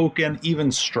outspoken,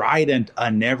 even strident,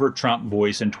 never Trump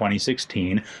voice in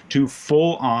 2016 to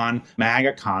full-on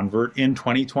MAGA convert in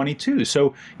 2022.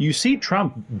 So you see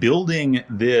Trump building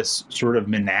this sort of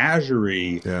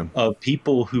menagerie of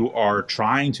people who are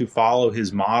trying to follow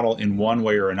his model in one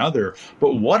way or another.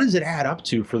 But what does it add up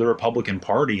to for the Republican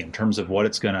Party in terms of what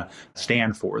it's going to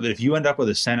stand for? That if you end up with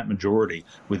a Senate majority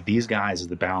with these guys as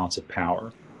the balance of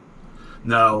power,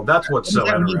 no, that's what's so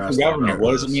interesting. What does that mean for government?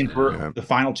 What does it mean for the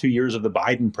final 2 years of the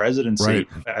Biden presidency,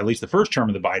 at least the first term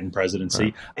of the Biden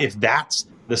presidency, if that's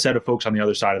the set of folks on the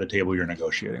other side of the table you're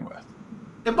negotiating with?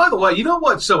 And by the way, you know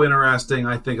what's so interesting,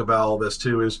 I think, about all this,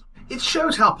 too, is it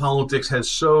shows how politics has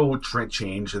so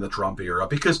changed in the Trump era.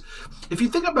 Because if you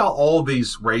think about all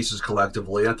these races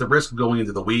collectively, at the risk of going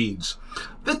into the weeds,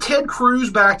 the Ted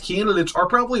Cruz-backed candidates are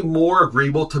probably more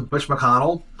agreeable to Mitch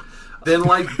McConnell than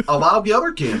like a lot of the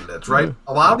other candidates, right?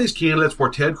 A lot of these candidates where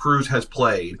Ted Cruz has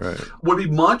played would be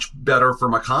much better for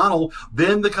McConnell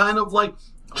than the kind of like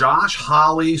Josh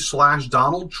Hawley /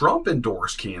 Donald Trump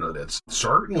endorsed candidates.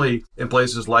 Certainly in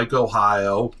places like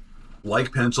Ohio,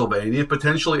 like Pennsylvania,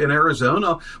 potentially in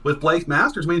Arizona with Blake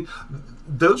Masters. I mean,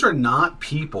 those are not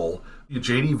people,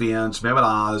 J.D. Vance, Mehmet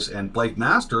Oz, and Blake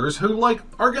Masters, who like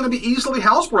are going to be easily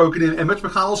housebroken in Mitch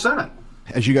McConnell's Senate.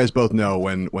 As you guys both know,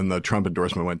 when the Trump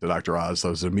endorsement went to Dr. Oz,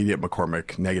 there was an immediate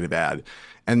McCormick negative ad.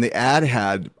 And the ad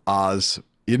had Oz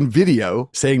in video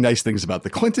saying nice things about the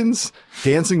Clintons,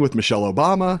 dancing with Michelle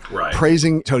Obama,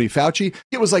 praising Tony Fauci.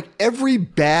 It was like every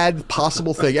bad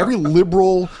possible thing, every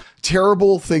liberal,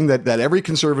 terrible thing that every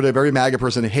conservative, every MAGA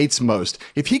person hates most.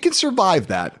 If he can survive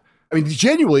that, I mean,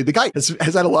 genuinely, the guy has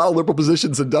had a lot of liberal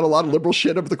positions and done a lot of liberal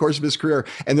shit over the course of his career.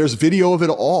 And there's video of it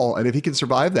all. And if he can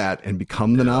survive that and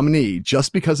become the nominee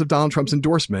just because of Donald Trump's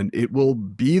endorsement, it will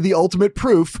be the ultimate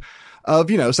proof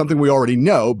of, something we already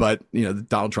know. But,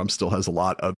 Donald Trump still has a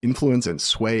lot of influence and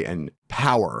sway and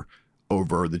power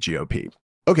over the GOP.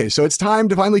 Okay, so it's time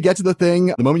to finally get to the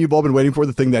thing, the moment you've all been waiting for,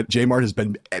 the thing that J-Mart has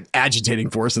been agitating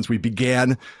for since we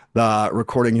began the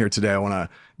recording here today. I want to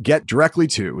get directly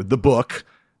to the book,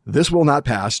 This Will Not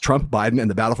Pass, Trump, Biden, and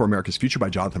the Battle for America's Future by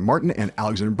Jonathan Martin and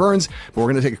Alexander Burns. But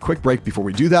we're going to take a quick break before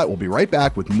we do that. We'll be right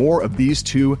back with more of these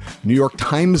two New York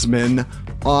Timesmen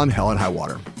on Hell and High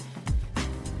Water.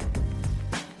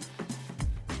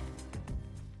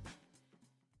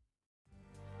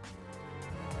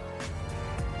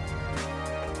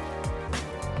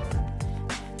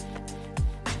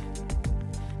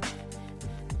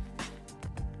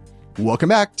 Welcome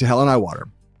back to Hell and High Water.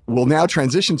 we'll now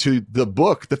transition to the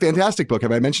book, the fantastic book.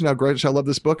 Have I mentioned how great I love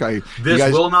this book?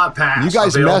 This will not pass. You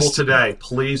guys available missed today.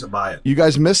 Please buy it. You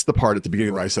guys missed the part at the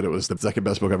beginning where I said it was the second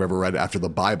best book I've ever read after the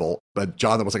Bible. But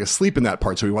Jonathan was like asleep in that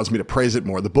part, so he wants me to praise it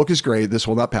more. The book is great. This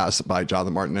Will Not Pass by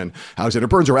Jonathan Martin and Alexander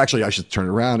Burns, or actually I should turn it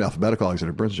around, alphabetical,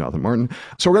 Alexander Burns, Jonathan Martin.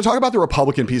 So we're going to talk about the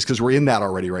Republican piece because we're in that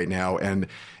already right now. And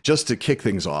just to kick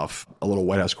things off, a little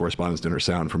White House Correspondents' Dinner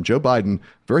sound from Joe Biden.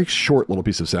 Very short little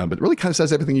piece of sound, but it really kind of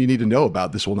says everything you need to know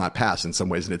about This Will Not Pass in some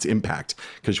ways and its impact.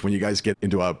 Because when you guys get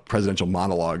into a presidential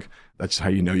monologue, that's how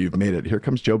you know you've made it. Here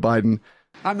comes Joe Biden.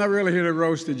 I'm not really here to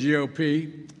roast the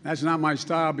GOP. That's not my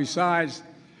style. Besides,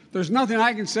 there's nothing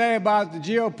I can say about the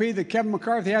GOP that Kevin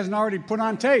McCarthy hasn't already put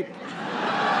on tape.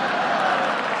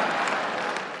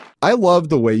 I love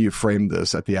the way you framed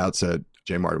this at the outset,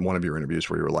 Jay Martin, one of your interviews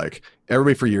where you were like,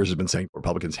 everybody for years has been saying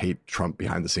Republicans hate Trump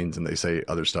behind the scenes and they say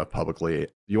other stuff publicly.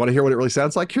 You want to hear what it really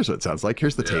sounds like? Here's what it sounds like.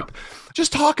 Here's the tape.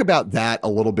 Just talk about that a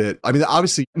little bit. I mean,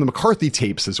 obviously, the McCarthy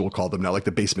tapes, as we'll call them now, like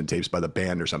the basement tapes by the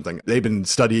band or something, they've been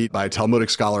studied by Talmudic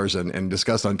scholars and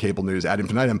discussed on cable news ad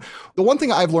infinitum. The one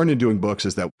thing I've learned in doing books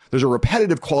is that there's a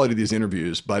repetitive quality to these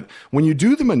interviews, but when you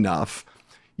do them enough,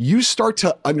 you start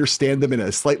to understand them in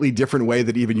a slightly different way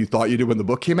that even you thought you did when the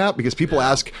book came out, because people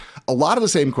ask a lot of the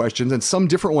same questions and some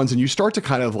different ones. And you start to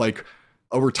kind of like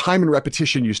over time and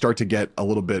repetition, you start to get a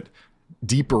little bit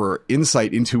deeper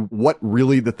insight into what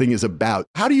really the thing is about.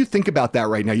 How do you think about that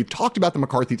right now? You've talked about the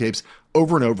McCarthy tapes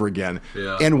over and over again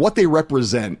and what they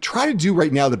represent. Try to do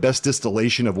right now the best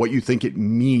distillation of what you think it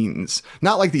means.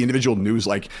 Not like the individual news,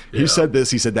 like he said this,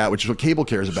 he said that, which is what cable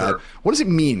cares about. What does it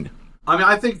mean? I mean,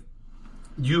 I think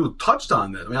you touched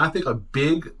on this. I mean, I think a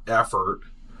big effort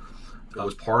that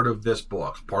was part of this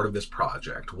book, part of this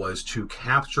project, was to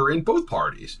capture in both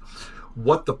parties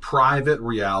what the private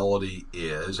reality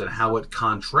is and how it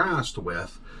contrasts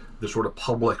with the sort of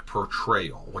public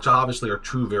portrayal, which obviously are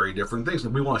two very different things.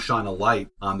 And we want to shine a light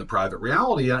on the private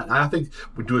reality. And I think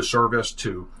we do a service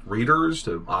to readers,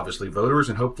 to obviously voters,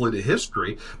 and hopefully to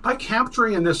history by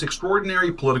capturing in this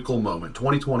extraordinary political moment,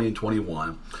 2020 and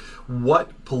 21,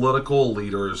 what political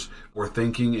leaders were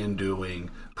thinking and doing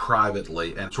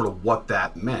privately and sort of what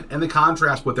that meant, and the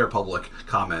contrast with their public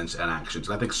comments and actions.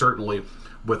 And I think certainly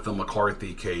with the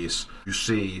McCarthy case, you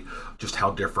see just how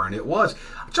different it was.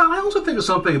 John, I also think of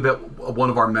something that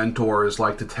one of our mentors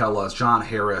liked to tell us, John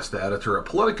Harris, the editor of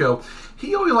Politico.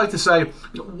 He always liked to say,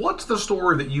 what's the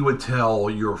story that you would tell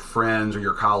your friends or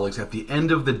your colleagues at the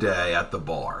end of the day at the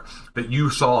bar that you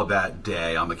saw that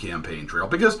day on the campaign trail?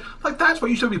 Because like that's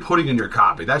what you should be putting in your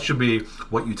copy. That should be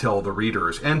what you tell the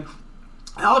readers. And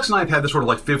Alex and I have had this sort of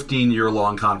like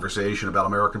 15-year-long conversation about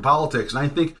American politics, and I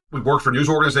think we worked for news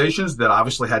organizations that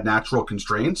obviously had natural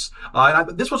constraints.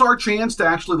 This was our chance to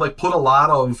actually like put a lot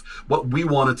of what we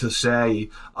wanted to say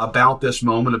about this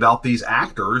moment, about these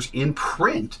actors in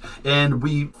print, and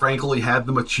we frankly had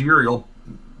the material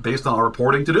based on our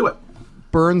reporting to do it.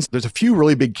 Burns, there's a few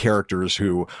really big characters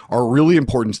who are really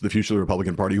important to the future of the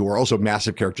Republican Party who are also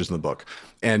massive characters in the book.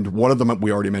 And one of them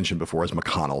we already mentioned before is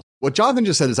McConnell. What Jonathan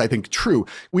just said is, I think, true.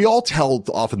 We all tell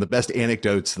often the best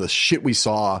anecdotes, the shit we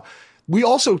saw. We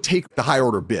also take the high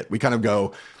order bit. We kind of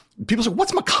go, people say,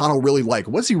 what's McConnell really like?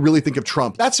 What does he really think of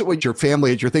Trump? That's what your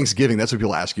family at your Thanksgiving, that's what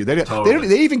people ask you.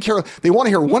 They even care. They want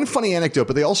to hear one funny anecdote,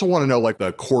 but they also want to know like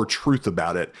the core truth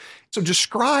about it. So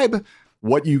describe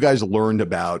what you guys learned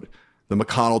about the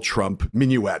McConnell-Trump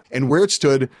minuet and where it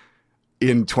stood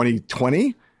in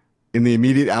 2020, in the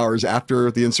immediate hours after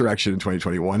the insurrection in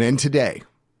 2021, and today.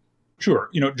 Sure.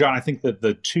 John, I think that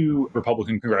the two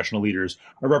Republican congressional leaders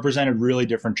are represented really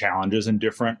different challenges and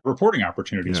different reporting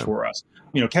opportunities for us.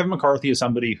 Kevin McCarthy is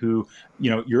somebody who,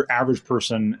 your average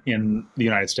person in the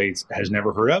United States has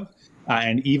never heard of.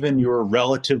 And even your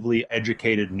relatively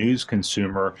educated news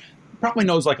consumer probably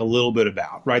knows like a little bit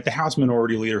about, right? The House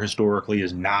Minority Leader historically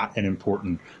is not an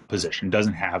important position,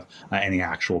 doesn't have any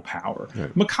actual power.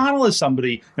 Right. McConnell is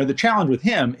somebody, the challenge with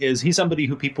him is he's somebody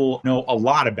who people know a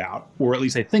lot about, or at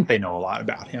least they think they know a lot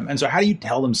about him. And so how do you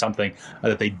tell them something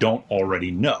that they don't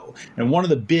already know? And one of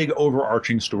the big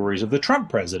overarching stories of the Trump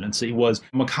presidency was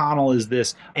McConnell is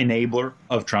this enabler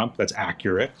of Trump, that's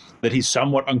accurate, that he's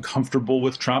somewhat uncomfortable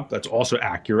with Trump, that's also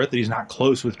accurate, that he's not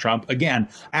close with Trump, again,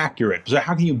 accurate. So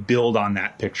how can you build on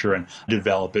that picture and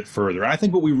develop it further? And I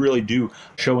think what we really do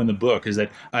show in the book is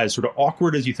that as sort of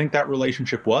awkward as you think that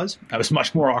relationship was, it was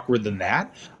much more awkward than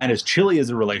that. And as chilly as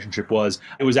the relationship was,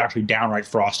 it was actually downright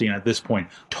frosty and at this point,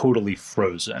 totally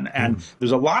frozen. And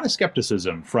there's a lot of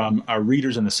skepticism from our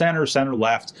readers in the center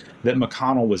left, that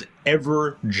McConnell was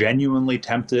ever genuinely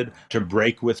tempted to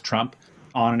break with Trump.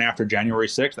 on and after January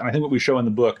 6th. And I think what we show in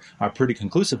the book pretty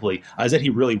conclusively is that he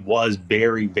really was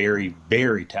very, very,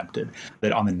 very tempted.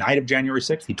 That on the night of January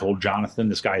 6th, he told Jonathan,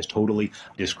 this guy has totally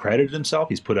discredited himself.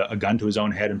 He's put a gun to his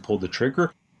own head and pulled the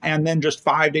trigger. And then just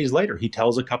 5 days later, he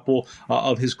tells a couple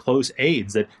of his close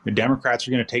aides that the Democrats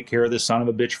are going to take care of this son of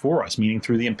a bitch for us, meaning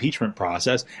through the impeachment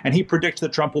process. And he predicts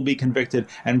that Trump will be convicted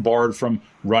and barred from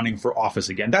running for office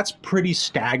again. That's pretty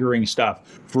staggering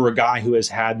stuff for a guy who has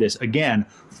had this, again,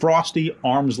 frosty,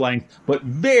 arm's length, but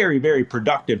very, very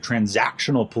productive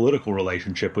transactional political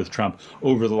relationship with Trump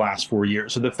over the last 4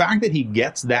 years. So the fact that he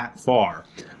gets that far,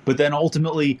 but then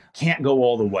ultimately can't go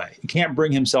all the way. He can't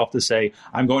bring himself to say,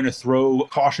 I'm going to throw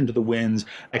caution to the winds,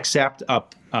 accept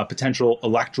potential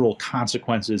electoral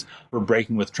consequences for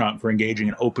breaking with Trump, for engaging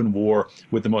in open war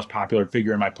with the most popular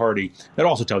figure in my party. That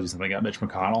also tells you something about Mitch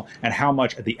McConnell and how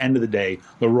much, at the end of the day,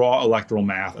 the raw electoral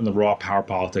math and the raw power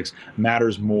politics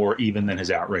matters more even than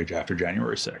his outrage after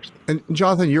January 6th. And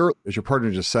Jonathan, as your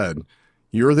partner just said,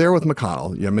 you're there with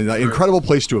McConnell. I mean, an incredible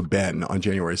place to have been on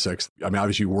January 6th. I mean,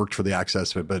 obviously you worked for the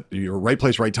access, but you're right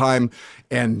place, right time.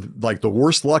 And like the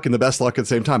worst luck and the best luck at the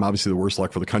same time. Obviously the worst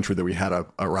luck for the country that we had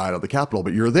a riot at the Capitol,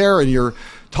 but you're there and you're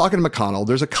talking to McConnell.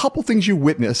 There's a couple things you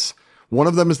witness. One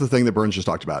of them is the thing that Burns just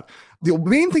talked about. The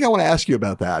main thing I want to ask you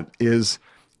about that is,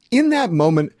 in that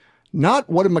moment, not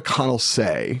what did McConnell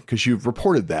say, because you've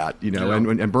reported that,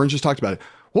 and Burns just talked about it.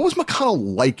 What was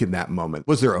McConnell like in that moment?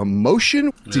 Was there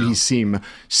emotion? Did he seem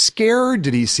scared?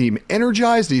 Did he seem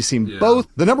energized? Did he seem both?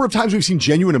 The number of times we've seen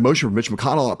genuine emotion from Mitch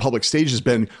McConnell on a public stage has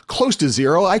been close to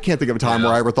zero. I can't think of a time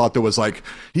where I ever thought there was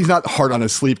he's not hard on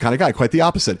his sleeve kind of guy. Quite the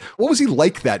opposite. What was he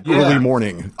like that early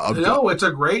morning? It's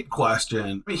a great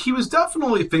question. I mean, he was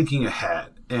definitely thinking ahead.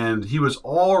 And he was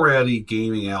already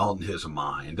gaming out in his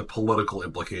mind the political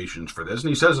implications for this. And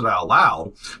he says it out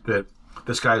loud that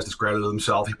this guy has discredited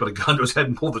himself. He put a gun to his head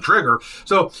and pulled the trigger.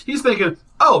 So he's thinking,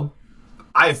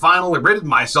 I finally ridded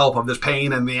myself of this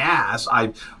pain in the ass.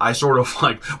 I sort of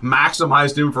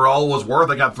maximized him for all it was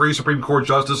worth. I got 3 Supreme Court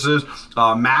justices,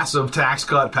 massive tax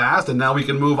cut passed, and now we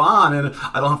can move on. And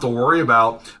I don't have to worry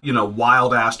about,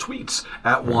 wild ass tweets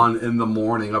at 1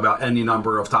 a.m. about any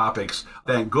number of topics.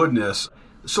 Thank goodness.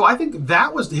 So I think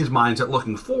that was his mindset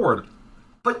looking forward.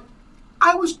 But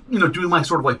I was, doing my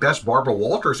sort of best Barbara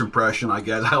Walters impression, I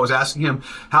guess. I was asking him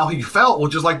how he felt,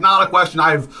 which is not a question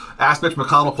I've asked Mitch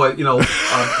McConnell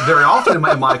very often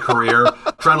in my career,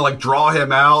 trying to draw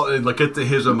him out and get to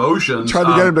his emotions. Trying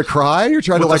to get him to cry? You're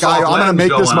trying to I'm going to make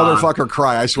this motherfucker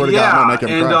cry. I swear to God, I'm going to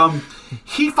make him cry.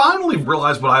 He finally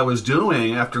realized what I was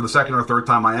doing after the second or third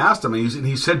time I asked him. And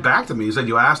he said back to me, he said,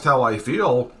 you asked how I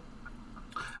feel.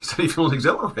 He said he feels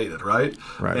exhilarated, right?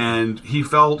 And he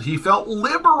felt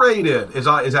liberated is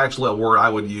actually a word I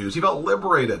would use. He felt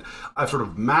liberated. I've sort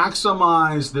of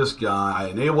maximized this guy. I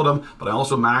enabled him, but I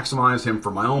also maximized him for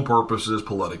my own purposes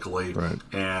politically.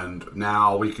 And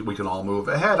now we can all move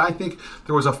ahead. I think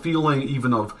there was a feeling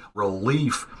even of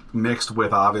relief mixed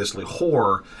with obviously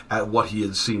horror at what he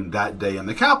had seen that day in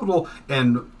the Capitol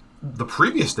and the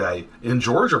previous day in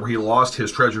Georgia where he lost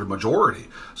his treasured majority.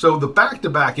 So the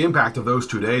back-to-back impact of those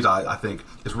 2 days, I think,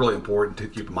 is really important to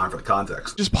keep in mind for the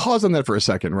context. Just pause on that for a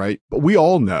second, right? But we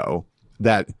all know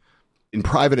that in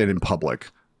private and in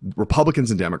public,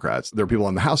 Republicans and Democrats, there are people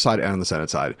on the House side and on the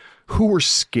Senate side who were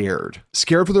scared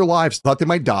for their lives, thought they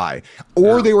might die,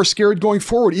 or they were scared going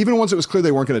forward. Even once it was clear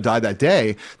they weren't going to die that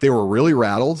day, they were really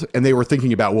rattled and they were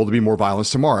thinking about, will there be more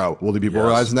violence tomorrow? Will there be more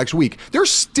violence next week?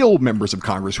 There's still members of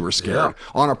Congress who are scared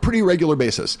on a pretty regular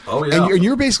basis. And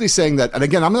you're basically saying that, and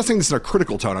again, I'm not saying this in a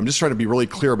critical tone. I'm just trying to be really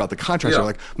clear about the contrast.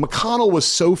 McConnell was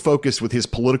so focused with his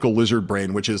political lizard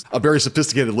brain, which is a very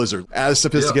sophisticated lizard, as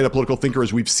sophisticated a political thinker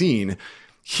as we've seen.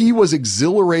 He was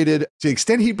exhilarated. To the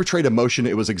extent he portrayed emotion,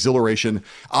 it was exhilaration.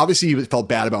 Obviously, he felt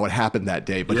bad about what happened that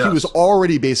day, but he was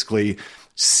already basically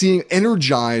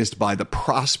energized by the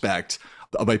prospect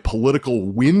of a political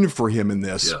win for him in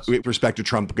this with respect to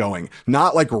Trump going.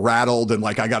 Not rattled and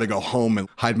I got to go home and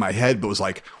hide my head, but was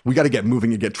we got to get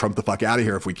moving and get Trump the fuck out of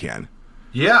here if we can.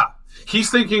 Yeah.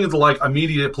 He's thinking of the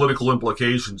immediate political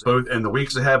implications, both in the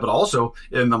weeks ahead, but also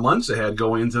in the months ahead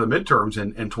going into the midterms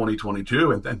in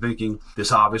 2022, and thinking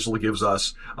this obviously gives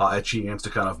us a chance to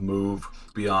kind of move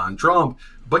beyond Trump.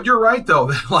 But you're right, though,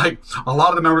 that a lot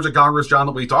of the members of Congress, John,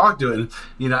 that we talked to,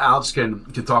 and Alex can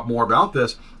talk more about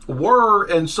this, were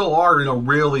and still are,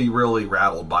 really, really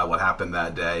rattled by what happened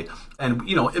that day. And,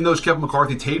 in those Kevin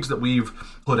McCarthy tapes that we've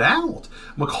put out,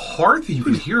 McCarthy, you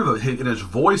can hear in his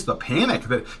voice the panic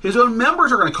that his own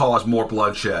members are going to cause more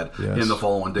bloodshed in the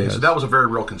following days. So that was a very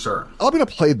real concern. I'm going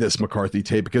to play this McCarthy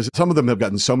tape because some of them have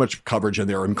gotten so much coverage and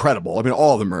they're incredible. I mean,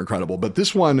 all of them are incredible. But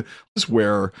this one is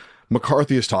where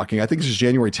McCarthy is talking, I think this is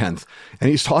January 10th, and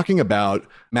he's talking about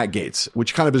Matt Gaetz,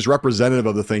 which kind of is representative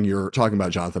of the thing you're talking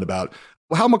about, Jonathan, about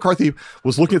how McCarthy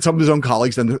was looking at some of his own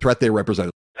colleagues and the threat they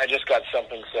represented. I just got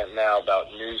something sent now about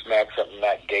Newsmax, something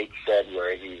Matt Gaetz said,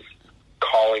 where he's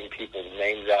calling people's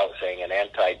names out, saying an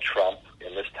anti-Trump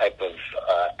in this type of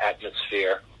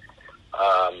atmosphere.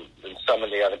 And some of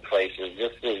the other places,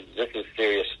 this is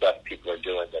serious stuff people are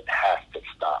doing that has to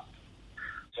stop.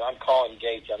 So I'm calling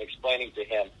Gaetz. I'm explaining to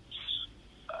him.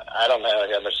 I don't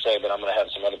have much to say, but I'm going to have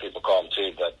some other people call him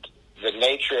too. But the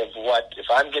nature of what, if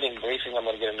I'm getting briefing, I'm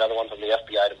going to get another one from the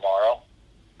FBI tomorrow.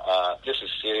 This is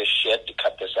serious shit to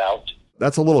cut this out.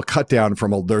 That's a little cut down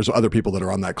from, there's other people that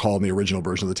are on that call in the original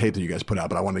version of the tape that you guys put out,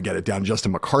 but I want to get it down just to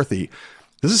McCarthy.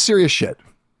 This is serious shit.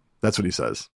 That's what he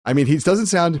says. I mean, he doesn't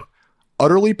sound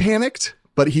utterly panicked,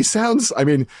 but he sounds, I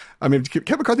mean,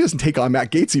 Kevin McCarthy doesn't take on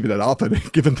Matt Gaetz even that often,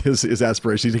 given his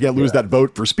aspirations. He can't lose that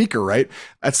vote for speaker, right?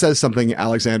 That says something.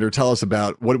 Alexander, tell us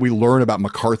about what we learn about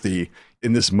McCarthy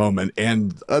in this moment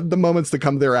and the moments that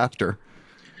come thereafter.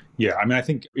 Yeah, I mean, I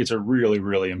think it's a really,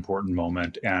 really important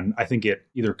moment. And I think it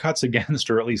either cuts against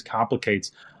or at least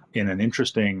complicates in an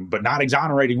interesting but not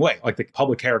exonerating way, like the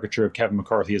public caricature of Kevin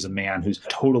McCarthy as a man who's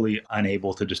totally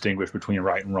unable to distinguish between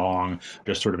right and wrong,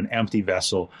 just sort of an empty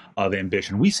vessel of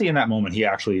ambition. We see in that moment he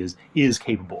actually is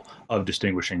capable of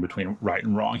distinguishing between right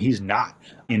and wrong. He's not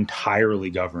entirely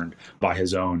governed by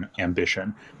his own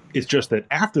ambition. It's just that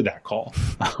after that call,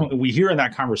 we hear in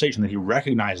that conversation that he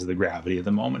recognizes the gravity of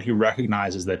the moment. He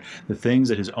recognizes that the things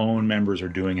that his own members are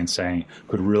doing and saying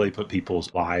could really put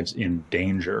people's lives in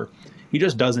danger. He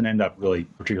just doesn't end up really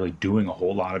particularly doing a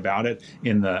whole lot about it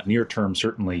in the near term,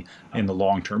 certainly in the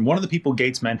long term. One of the people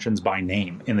Gaetz mentions by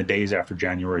name in the days after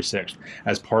January 6th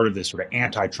as part of this sort of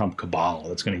anti-Trump cabal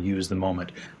that's going to use the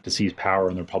moment to seize power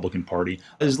in the Republican Party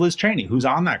is Liz Cheney, who's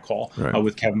on that call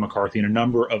with Kevin McCarthy and a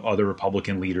number of other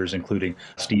Republican leaders, including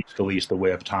Steve Scalise, the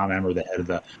whip, Tom Emmer, the head of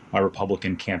the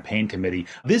Republican campaign committee.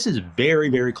 This is very,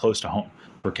 very close to home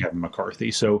for Kevin McCarthy.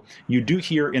 So you do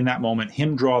hear in that moment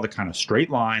him draw the kind of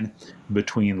straight line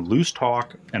between loose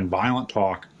talk and violent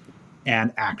talk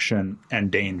and action and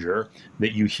danger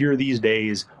that you hear these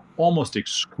days almost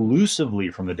exclusively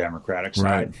from the Democratic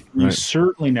side. You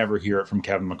certainly never hear it from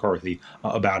Kevin McCarthy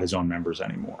about his own members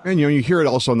anymore. And, you hear it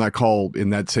also on that call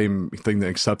in that same thing,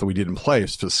 the stuff that we didn't play.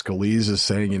 Scalise is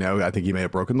saying, I think he may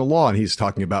have broken the law. And he's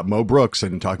talking about Mo Brooks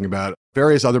and talking about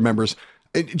various other members.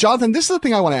 Jonathan, this is the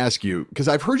thing I want to ask you, because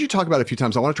I've heard you talk about it a few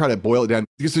times. I want to try to boil it down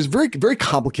because there's a very, very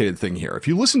complicated thing here. If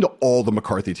you listen to all the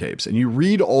McCarthy tapes and you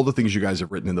read all the things you guys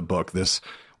have written in the book, This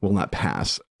Will Not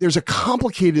Pass, there's a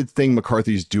complicated thing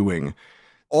McCarthy's doing.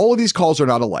 All of these calls are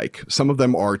not alike. Some of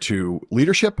them are to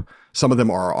leadership. Some of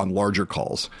them are on larger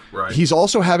calls. Right. He's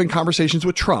also having conversations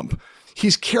with Trump.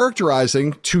 He's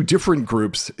characterizing to different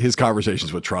groups his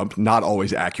conversations with Trump, not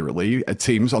always accurately, it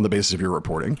seems, on the basis of your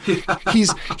reporting.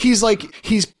 He's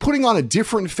putting on a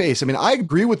different face. I mean, I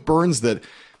agree with Burns that,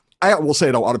 I will say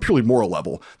it on a purely moral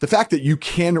level, the fact that you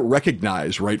can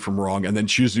recognize right from wrong and then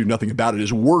choose to do nothing about it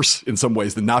is worse in some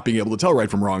ways than not being able to tell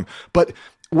right from wrong. But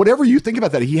whatever you think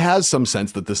about that, he has some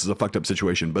sense that this is a fucked up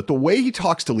situation. But the way he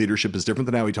talks to leadership is different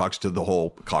than how he talks to the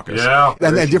whole caucus. Yeah,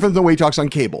 and different than the way he talks on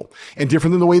cable. And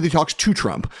different than the way that he talks to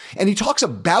Trump. And he talks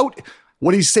about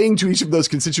what he's saying to each of those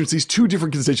constituencies, two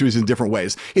different constituencies in different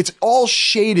ways. It's all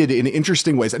shaded in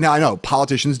interesting ways. Now, I know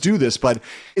politicians do this, but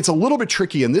it's a little bit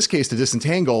tricky in this case to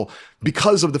disentangle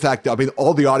because of the fact that,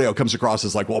 all the audio comes across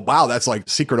as like, well, wow, that's like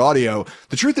secret audio.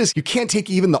 The truth is you can't take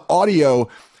even the audio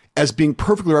as being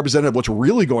perfectly representative of what's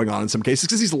really going on in some cases,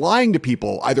 because he's lying to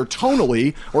people either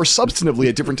tonally or substantively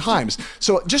at different times.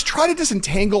 So just try to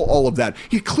disentangle all of that.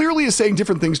 He clearly is saying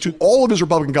different things to all of his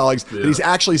Republican colleagues that he's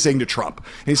actually saying to Trump.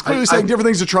 And he's clearly saying different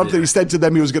things to Trump that he said to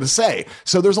them he was going to say.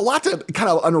 So there's a lot to kind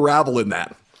of unravel in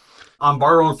that. I'm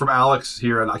borrowing from Alex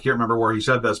here, and I can't remember where he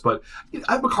said this, but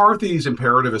McCarthy's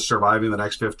imperative is surviving the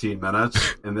next 15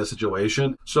 minutes in this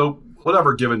situation. So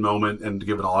whatever given moment and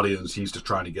given audience he's just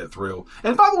trying to get through.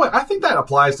 And by the way, I think that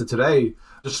applies to today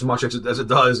just as much as it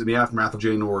does in the aftermath of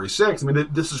January 6th. I mean,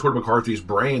 this is sort of McCarthy's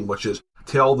brain, which is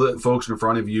tell the folks in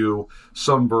front of you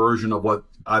some version of what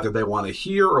either they want to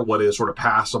hear or what is sort of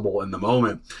passable in the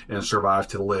moment and survive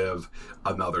to live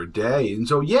another day. And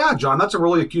so, yeah, John, that's a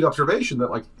really acute observation that,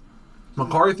 like,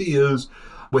 McCarthy is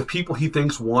with people he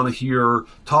thinks want to hear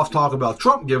tough talk about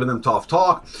Trump, giving them tough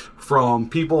talk, from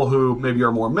people who maybe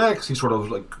are more mixed. He's sort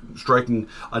of like striking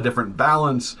a different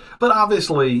balance. But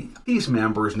obviously, these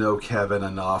members know Kevin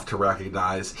enough to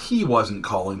recognize he wasn't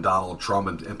calling Donald Trump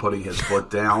and putting his foot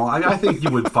down. I think you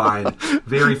would find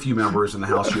very few members in the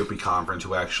House GOP conference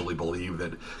who actually believe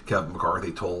that Kevin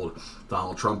McCarthy told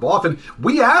Donald Trump off. And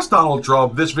we asked Donald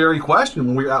Trump this very question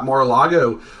when we were at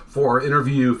Mar-a-Lago for an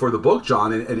interview for the book,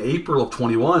 John, in April of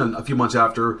 21, a few months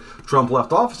after Trump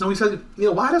left office. And we said,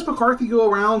 why does McCarthy go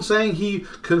around saying he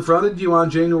confronted you on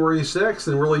January 6th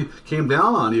and really came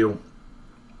down on you?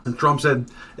 And Trump said,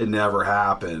 it never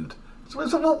happened. So I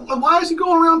said, well, why is he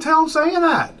going around town saying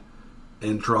that?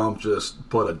 And Trump just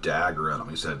put a dagger in him.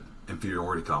 He said,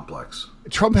 inferiority complex.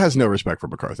 Trump has no respect for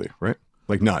McCarthy, right?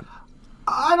 Like, none.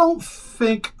 I don't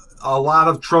think a lot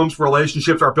of Trump's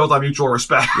relationships are built on mutual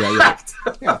respect.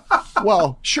 Yeah.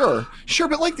 Well, sure.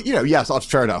 But yes,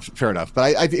 fair enough.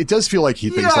 But it does feel like he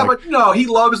thinks but no, he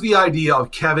loves the idea of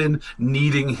Kevin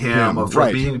needing him,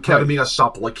 Kevin being a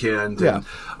supplicant. Yeah. And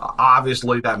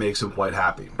obviously that makes him quite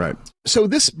happy. Right. So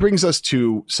this brings us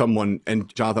to someone,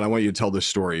 and Jonathan, I want you to tell this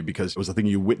story because it was a thing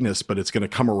you witnessed, but it's going to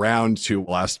come around to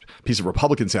the last piece of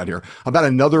Republican sound here about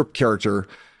another character,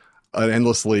 an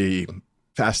endlessly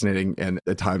fascinating and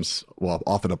at times,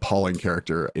 often appalling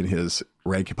character in his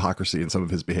rank hypocrisy and some of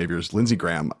his behaviors, Lindsey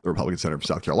Graham, the Republican senator from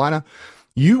South Carolina.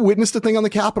 You witnessed a thing on the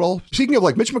Capitol. Speaking of,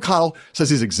 Mitch McConnell says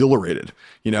he's exhilarated,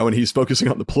 and he's focusing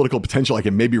on the political potential. I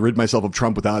can maybe rid myself of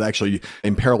Trump without actually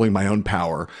imperiling my own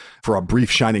power for a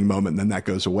brief shining moment, and then that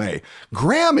goes away.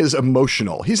 Graham is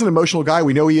emotional. He's an emotional guy.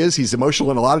 We know he is. He's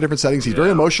emotional in a lot of different settings. He's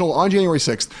very emotional on January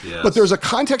 6th. Yes. But there's a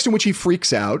context in which he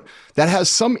freaks out that has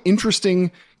some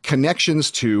interesting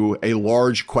connections to a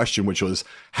large question, which was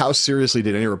how seriously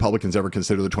did any Republicans ever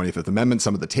consider the 25th Amendment?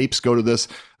 Some of the tapes go to this,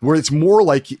 where it's more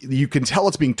like you can tell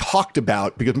it's being talked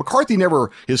about because McCarthy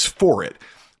never is for it.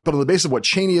 But on the basis of what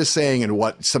Cheney is saying and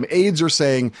what some aides are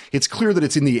saying, it's clear that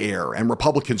it's in the air and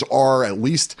Republicans are at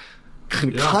least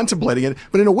contemplating it.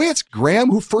 But in a way, it's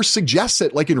Graham who first suggests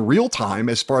it, in real time,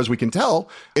 as far as we can tell,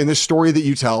 in this story that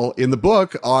you tell in the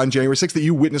book on January 6th that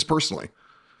you witnessed personally.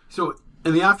 So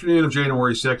in the afternoon of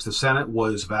January 6th, the Senate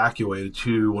was evacuated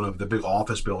to one of the big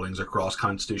office buildings across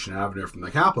Constitution Avenue from the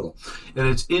Capitol. And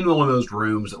it's in one of those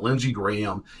rooms that Lindsey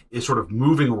Graham is sort of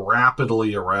moving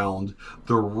rapidly around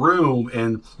the room,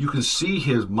 and you can see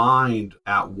his mind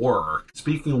at work.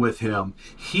 Speaking with him,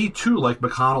 he too, like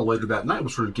McConnell later that night,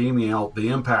 was sort of gaming out the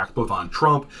impact both on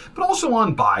Trump, but also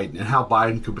on Biden and how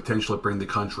Biden could potentially bring the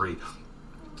country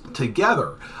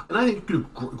together. And I think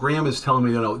Graham is telling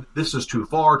me, this is too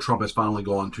far. Trump has finally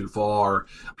gone too far.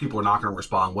 People are not going to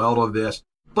respond well to this.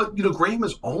 But, Graham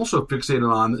is also fixated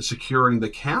on securing the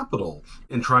Capitol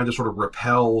and trying to sort of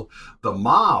repel the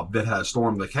mob that has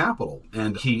stormed the Capitol.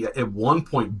 And he, at one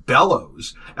point,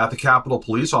 bellows at the Capitol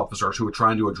police officers who are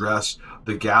trying to address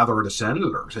the gathering of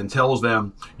senators and tells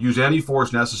them, use any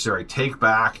force necessary, take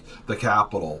back the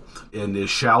Capitol, and is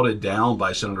shouted down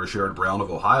by Senator Sherrod Brown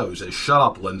of Ohio, who says, shut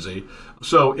up, Lindsey.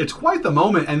 So it's quite the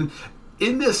moment. And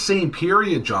in this same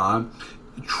period, John,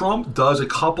 Trump does a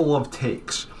couple of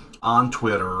takes on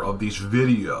Twitter of these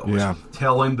videos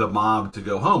telling the mob to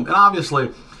go home. And obviously,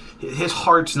 his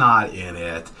heart's not in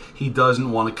it. He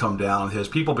doesn't want to come down on his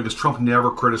people because Trump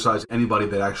never criticized anybody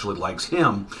that actually likes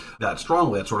him that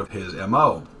strongly. That's sort of his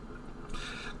MO.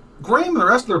 Graham and the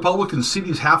rest of the Republicans see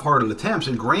these half-hearted attempts,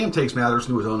 and Graham takes matters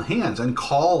into his own hands and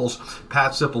calls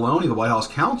Pat Cipollone, the White House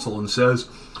counsel, and says,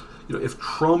 if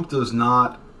Trump does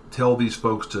not tell these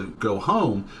folks to go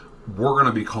home, we're going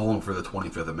to be calling for the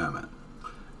 25th Amendment.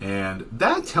 And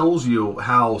that tells you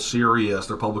how serious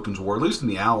the Republicans were, at least in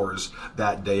the hours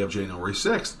that day of January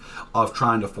 6th, of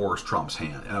trying to force Trump's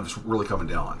hand. And it was really coming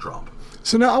down on Trump.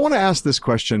 So now I want to ask this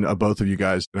question of both of you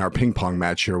guys in our ping pong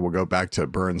match here. We'll go back to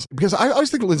Burns, because I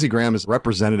always think Lindsey Graham is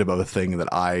representative of a thing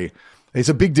that it's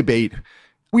a big debate.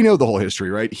 We know the whole history,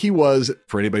 right? He was,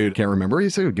 for anybody who can't remember,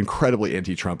 he's incredibly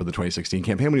anti-Trump in the 2016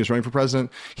 campaign when he was running for president.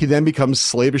 He then becomes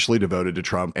slavishly devoted to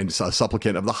Trump and a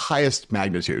supplicant of the highest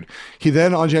magnitude. He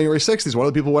then, on January 6th, he's one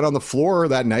of the people who went on the floor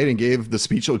that night and gave the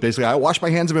speech that was basically, I wash my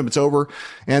hands of him, it's over.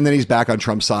 And then he's back on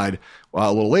Trump's side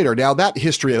a little later. Now, that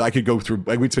history, I could go through,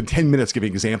 we'd spend 10 minutes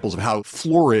giving examples of how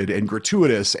florid and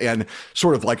gratuitous and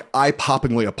sort of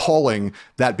eye-poppingly appalling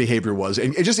that behavior was,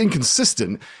 and just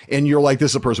inconsistent. And you're like,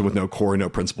 this is a person with no core, no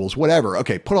principles, whatever.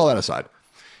 Okay, put all that aside.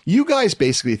 You guys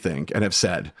basically think and have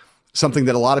said, something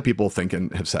that a lot of people think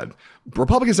and have said.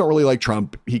 Republicans don't really like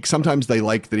Trump. Sometimes they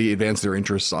like that he advanced their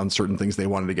interests on certain things they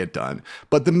wanted to get done.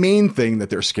 But the main thing that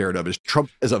they're scared of is Trump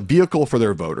as a vehicle for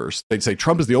their voters. They'd say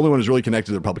Trump is the only one who's really connected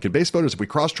to the Republican base voters. If we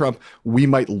cross Trump, we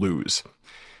might lose.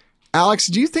 Alex,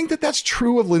 do you think that that's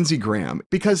true of Lindsey Graham?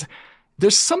 Because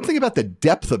there's something about the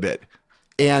depth of it.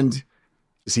 And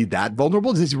is he that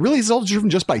vulnerable? Is he really all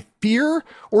driven just by fear?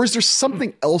 Or is there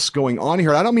something else going on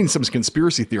here? I don't mean some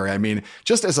conspiracy theory. I mean,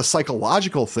 just as a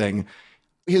psychological thing,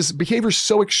 his behavior is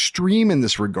so extreme in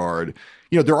this regard.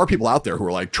 You know, there are people out there who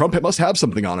are like, Trump must have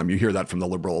something on him. You hear that from the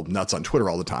liberal nuts on Twitter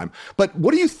all the time. But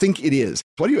what do you think it is?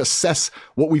 What do you assess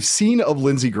what we've seen of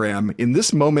Lindsey Graham in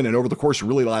this moment and over the course of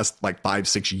really the last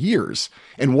 5-6 years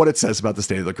and what it says about the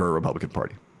state of the current Republican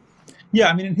Party? Yeah,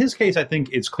 I mean, in his case, I think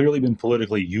it's clearly been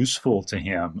politically useful to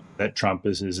him that Trump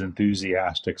is his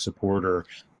enthusiastic supporter,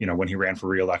 you know, when he ran for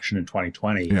re-election in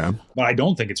 2020. Yeah. But I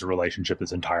don't think it's a relationship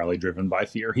that's entirely driven by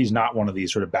fear. He's not one of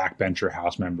these sort of backbencher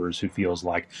House members who feels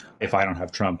like if I don't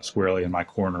have Trump squarely in my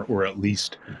corner or at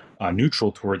least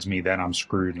neutral towards me, then I'm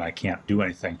screwed and I can't do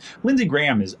anything. Lindsey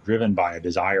Graham is driven by a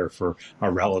desire for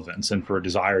relevance and for a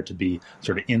desire to be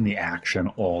sort of in the action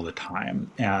all the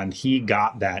time. And he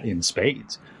got that in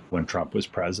spades when Trump was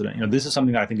president. You know, this is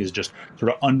something that I think is just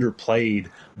sort of underplayed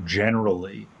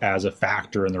generally as a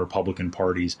factor in the Republican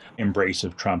Party's embrace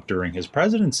of Trump during his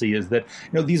presidency, is that,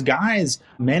 you know, these guys,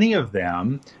 many of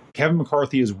them, Kevin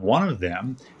McCarthy is one of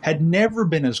them, had never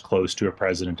been as close to a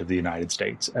president of the United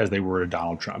States as they were to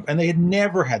Donald Trump. And they had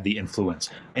never had the influence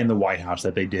in the White House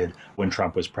that they did when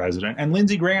Trump was president. And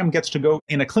Lindsey Graham gets to go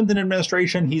in a Clinton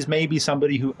administration. He's maybe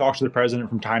somebody who talks to the president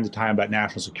from time to time about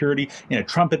national security. In a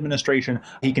Trump administration,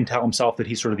 he can tell himself that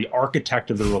he's sort of the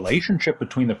architect of the relationship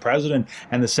between the president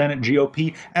and the Senate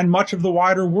GOP and much of the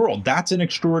wider world. That's an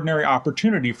extraordinary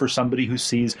opportunity for somebody who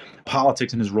sees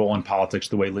politics and his role in politics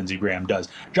the way Lindsey Graham does.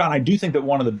 John, I do think that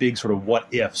one of the big sort of what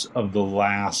ifs of the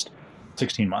last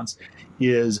 16 months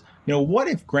is, you know, what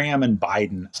if Graham and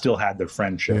Biden still had the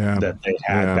friendship that they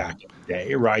had back in the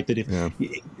day, right? That if,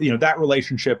 you know, that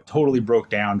relationship totally broke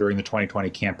down during the 2020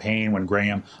 campaign when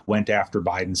Graham went after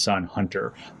Biden's son,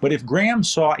 Hunter. But if Graham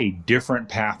saw a different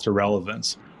path to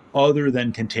relevance other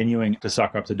than continuing to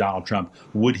suck up to Donald Trump,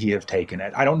 would he have taken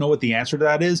it? I don't know what the answer to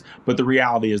that is, but the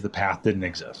reality is the path didn't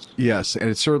exist. Yes, and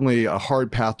it's certainly a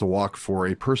hard path to walk for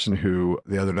a person who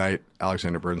the other night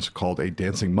Alexander Burns called a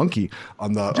dancing monkey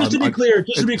on the. Just to be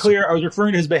clear, I was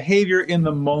referring to his behavior in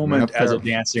the moment as a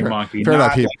dancing monkey. Fair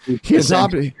enough. He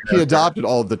adopted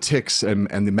all of the tics and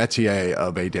the métier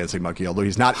of a dancing monkey, although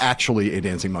he's not actually a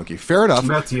dancing monkey. Fair enough.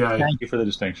 Métier. Thank you for the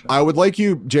distinction. I would like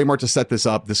you, J-Mart, to set this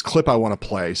up. This clip I want to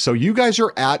play. So you guys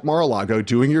are at Mar-a-Lago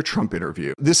doing your Trump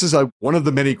interview. This is one of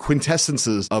the many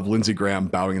quintessences of Lindsey Graham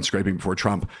bowing and scraping before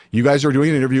Trump. You guys are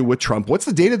doing an interview with Trump. What's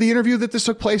the date of the interview that this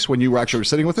took place when you were actually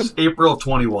sitting with him? April of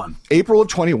 21. April of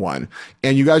 21.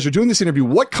 And you guys are doing this interview.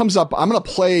 What comes up? I'm going to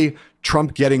play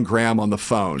Trump getting Graham on the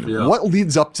phone. Yeah. What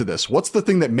leads up to this? What's the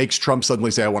thing that makes Trump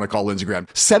suddenly say, I want to call Lindsey Graham?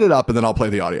 Set it up and then I'll play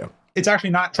the audio. It's actually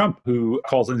not Trump who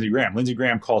calls Lindsey Graham. Lindsey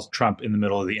Graham calls Trump in the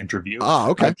middle of the interview. Ah,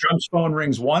 okay. Trump's phone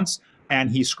rings once and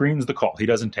he screens the call. He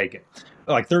doesn't take it.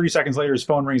 Like 30 seconds later, his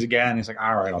phone rings again. And he's like,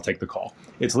 all right, I'll take the call.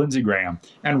 It's Lindsey Graham.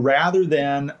 And rather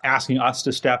than asking us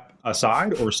to step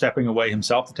aside or stepping away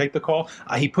himself to take the call,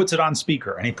 he puts it on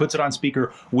speaker. And he puts it on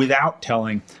speaker without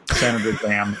telling Senator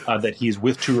Graham that he's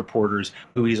with two reporters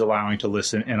who he's allowing to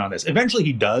listen in on this. Eventually,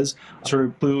 he does sort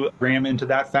of clue Graham into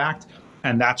that fact.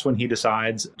 And that's when he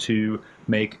decides to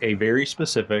make a very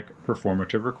specific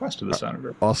performative request to the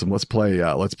senator. Awesome. Let's play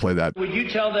that. Would you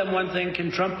tell them one thing? Can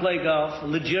Trump play golf,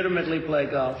 legitimately play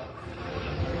golf?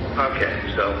 Okay,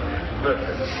 so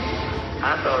listen,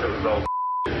 I thought it was all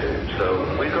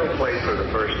so we go play for the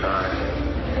first time.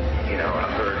 You know,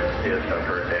 I've heard this, I've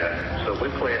heard that. So we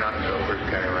play in October, it's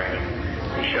kind of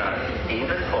rainy. He shot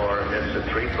even par, missed a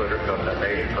 3-footer because I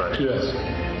made it putt. Yes.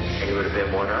 And he would have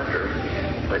been 1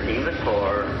 under. But even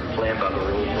for playing by the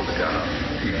rules of the job,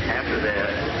 after that,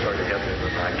 it started helping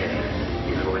with my game.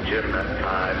 He's a legitimate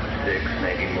 5, 6,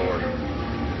 maybe more.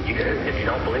 If you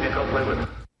don't believe it, go play with him.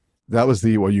 That was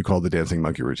what you call the dancing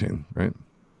monkey routine, right?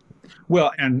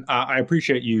 Well, and I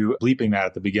appreciate you bleeping that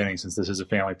at the beginning since this is a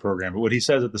family program. But what he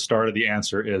says at the start of the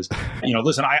answer is, you know,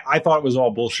 listen, I thought it was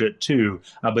all bullshit too,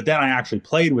 but then I actually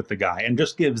played with the guy, and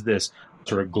just gives this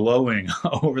sort of glowing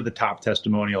over-the-top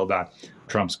testimonial about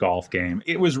Trump's golf game.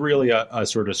 It was really a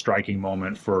sort of striking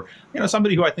moment for, you know,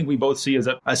 somebody who I think we both see as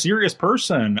a serious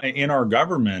person in our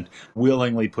government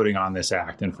willingly putting on this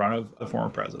act in front of the former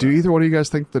president. Do either one of you guys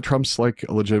think that Trump's like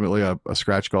legitimately a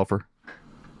scratch golfer?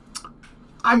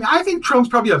 I think Trump's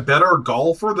probably a better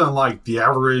golfer than like the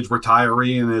average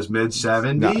retiree in his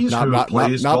mid-70s who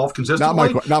plays golf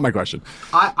consistently. Not my question.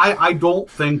 I don't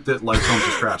think that like Trump's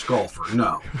a scratch golfer.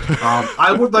 No.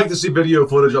 I would like to see video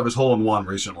footage of his hole-in-one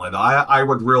recently. I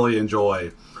would really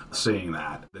enjoy seeing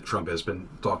that Trump has been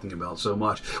talking about so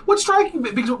much. What's striking,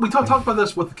 because we talked about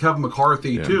this with Kevin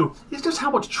McCarthy too, is just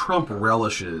how much Trump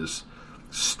relishes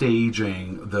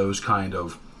staging those kind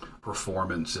of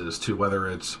performances, to whether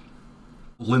it's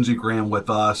Lindsey Graham with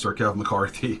us or Kevin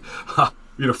McCarthy,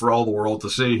 for all the world to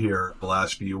see here the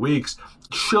last few weeks,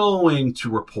 showing to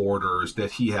reporters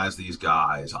that he has these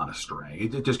guys on a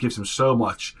string. It just gives him so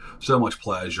much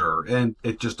pleasure, and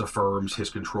it just affirms his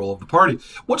control of the party.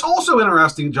 What's also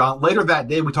interesting, John, later that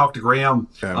day we talked to Graham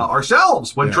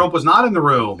ourselves when Trump was not in the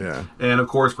room. Yeah. And of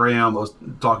course, Graham was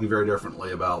talking very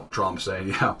differently about Trump,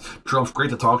 saying, Trump's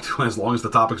great to talk to as long as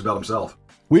the topic's about himself.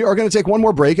 We are going to take one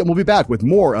more break, and we'll be back with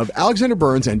more of Alexander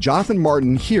Burns and Jonathan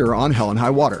Martin here on Hell and High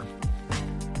Water.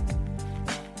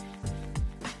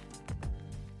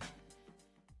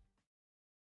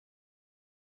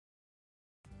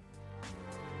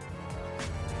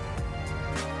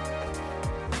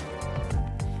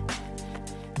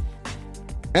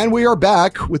 And we are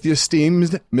back with the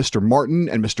esteemed Mr. Martin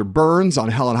and Mr. Burns on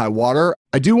Hell and High Water.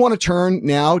 I do want to turn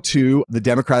now to the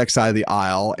Democratic side of the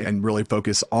aisle and really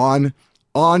focus on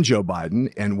Joe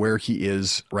Biden and where he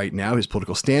is right now, his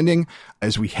political standing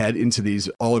as we head into these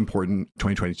all-important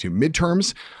 2022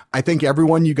 midterms. I think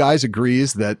everyone, you guys,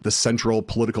 agrees that the central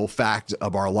political fact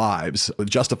of our lives,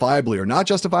 justifiably or not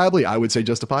justifiably, I would say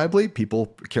justifiably, people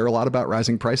care a lot about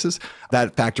rising prices.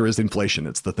 That factor is inflation.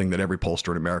 It's the thing that every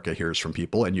pollster in America hears from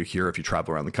people. And you hear if you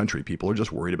travel around the country, people are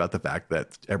just worried about the fact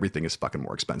that everything is fucking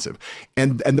more expensive.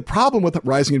 And the problem with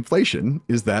rising inflation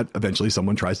is that eventually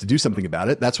someone tries to do something about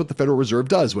it. That's what the Federal Reserve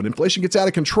does. When inflation gets out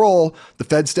of control, the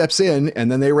Fed steps in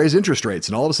and then they raise interest rates.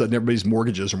 And all of a sudden, everybody's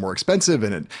mortgages are more expensive,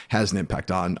 and it has an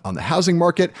impact on the housing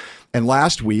market. And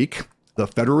last week, the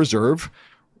Federal Reserve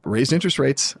raised interest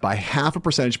rates by 0.5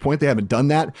 percentage point. They haven't done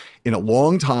that in a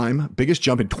long time. Biggest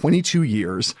jump in 22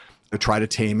 years to try to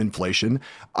tame inflation.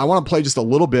 I want to play just a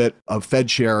little bit of Fed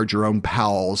Chair Jerome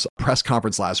Powell's press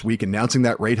conference last week announcing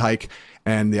that rate hike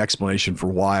and the explanation for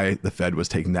why the Fed was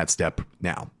taking that step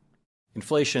now.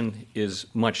 Inflation is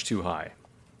much too high,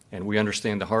 and we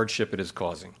understand the hardship it is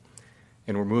causing,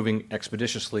 and we're moving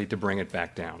expeditiously to bring it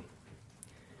back down.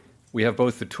 We have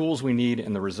both the tools we need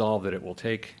and the resolve that it will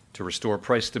take to restore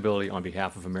price stability on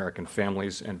behalf of American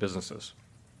families and businesses.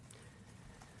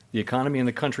 The economy and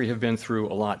the country have been through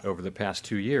a lot over the past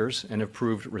 2 years and have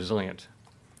proved resilient.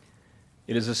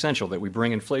 It is essential that we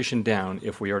bring inflation down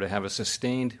if we are to have a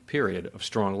sustained period of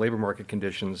strong labor market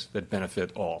conditions that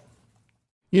benefit all.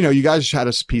 You know, you guys had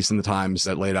a piece in the Times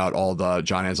that laid out all the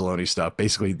John Anzalone stuff,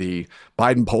 basically the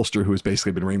Biden pollster who has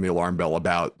basically been ringing the alarm bell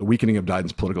about the weakening of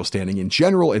Biden's political standing in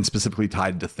general, and specifically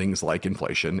tied to things like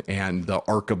inflation and the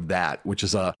arc of that, which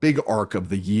is a big arc of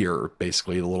the year,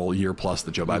 basically the little year plus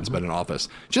that Joe Biden's been in office.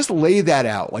 Just lay that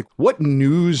out. Like, what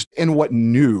news and what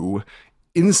new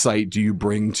insight do you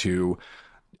bring to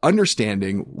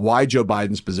understanding why Joe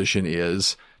Biden's position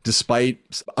is,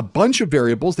 despite a bunch of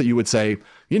variables that you would say,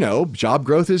 you know, job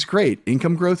growth is great,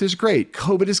 income growth is great,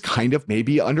 COVID is kind of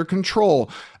maybe under control.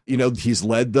 You know, he's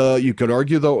led you could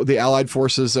argue the allied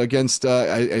forces against,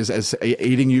 as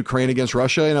aiding Ukraine against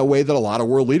Russia in a way that a lot of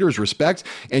world leaders respect.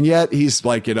 And yet he's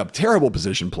like in a terrible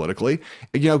position politically.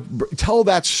 You know, tell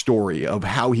that story of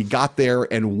how he got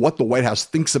there and what the White House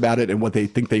thinks about it and what they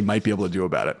think they might be able to do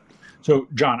about it. So,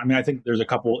 John, I mean, I think there's a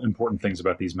couple important things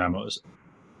about these memos.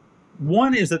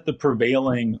 One is that the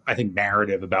prevailing, I think,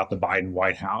 narrative about the Biden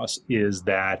White House is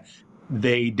that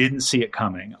they didn't see it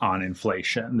coming on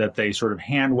inflation, that they sort of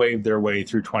hand-waved their way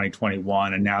through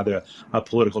 2021, and now the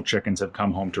political chickens have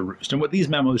come home to roost. And what these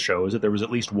memos show is that there was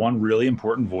at least one really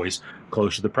important voice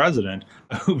close to the president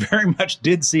who very much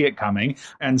did see it coming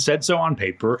and said so on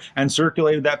paper and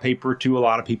circulated that paper to a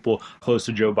lot of people close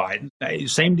to Joe Biden.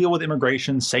 Same deal with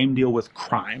immigration, same deal with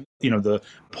crime. You know, the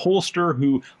pollster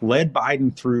who led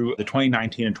Biden through the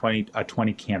 2019 and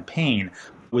 2020 campaign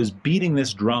was beating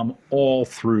this drum all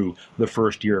through the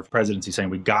first year of presidency, saying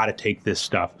we got to take this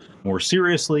stuff more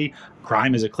seriously.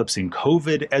 Crime is eclipsing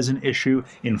COVID as an issue.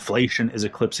 Inflation is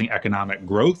eclipsing economic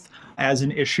growth as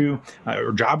an issue,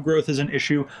 or job growth as an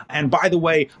issue. And by the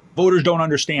way, voters don't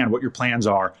understand what your plans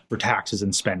are for taxes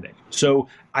and spending. So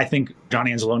I think John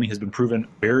Anzalone has been proven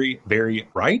very, very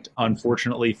right,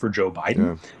 unfortunately for Joe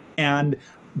Biden. Yeah. And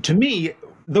to me,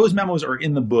 those memos are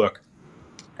in the book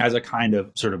as a kind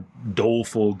of sort of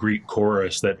doleful Greek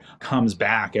chorus that comes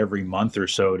back every month or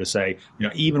so to say,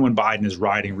 even when Biden is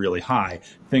riding really high,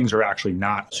 things are actually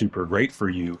not super great for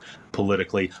you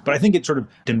politically. But I think it sort of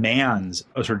demands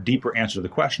a sort of deeper answer to the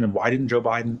question of why didn't Joe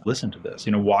Biden listen to this?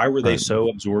 Why were they so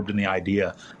absorbed in the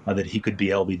idea that he could be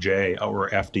LBJ or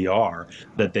FDR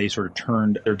that they sort of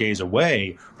turned their gaze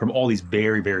away from all these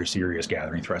very, very serious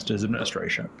gathering threats to his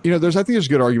administration? I think there's a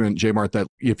good argument, J. Mart, that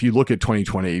if you look at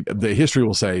 2020, the history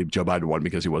will say Joe Biden won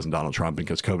because he wasn't Donald Trump,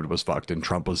 because COVID was fucked and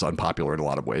Trump was unpopular in a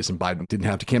lot of ways, and Biden didn't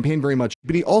have to campaign very much.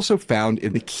 But he also found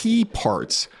in the key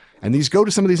parts, and these go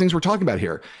to some of these things we're talking about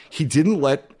here, he didn't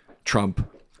let Trump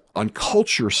on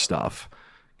culture stuff.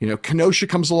 Kenosha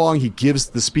comes along, he gives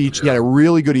the speech. He had a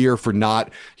really good ear for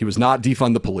he was not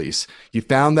defund the police. He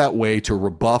found that way to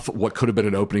rebuff what could have been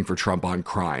an opening for Trump on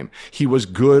crime. He was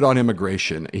good on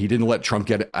immigration. He didn't let Trump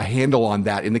get a handle on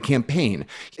that in the campaign.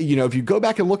 If you go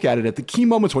back and look at it, at the key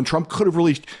moments when Trump could have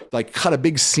really cut a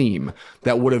big seam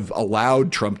that would have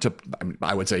allowed Trump to,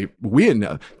 I would say,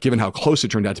 win, given how close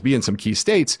it turned out to be in some key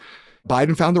states,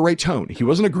 Biden found the right tone. He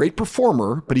wasn't a great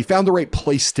performer, but he found the right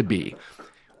place to be.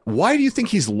 Why do you think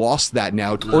he's lost that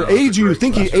now? Or do you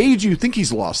think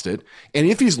he's lost it? And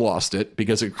if he's lost it,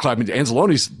 because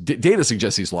Anzalone's data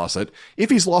suggests he's lost it,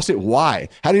 if he's lost it, why?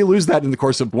 How do you lose that in the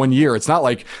course of 1 year? It's not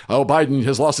like, Biden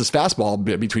has lost his fastball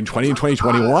between 20 and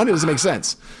 2021. It doesn't make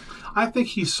sense. I think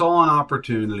he saw an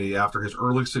opportunity after his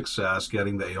early success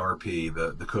getting the ARP,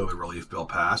 the COVID relief bill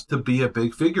passed, to be a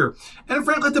big figure. And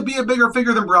frankly, to be a bigger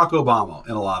figure than Barack Obama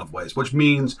in a lot of ways, which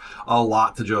means a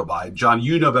lot to Joe Biden. John,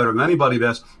 you know better than anybody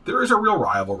this. There is a real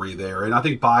rivalry there. And I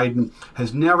think Biden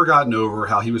has never gotten over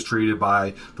how he was treated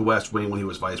by the West Wing when he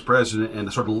was vice president,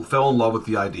 and sort of fell in love with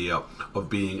the idea of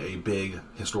being a big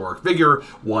historic figure,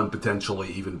 one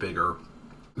potentially even bigger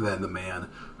than the man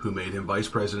who made him vice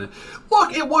president.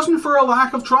 Look, it wasn't for a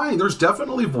lack of trying. There's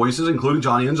definitely voices, including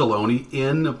Johnny Anzalone,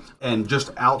 in and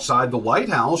just outside the White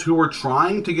House, who were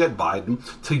trying to get Biden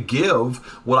to give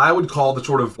what I would call the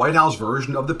sort of White House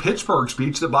version of the Pittsburgh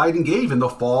speech that Biden gave in the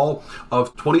fall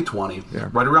of 2020.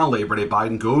 Right around Labor Day,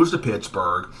 Biden goes to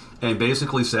Pittsburgh and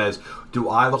basically says, "Do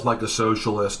I look like a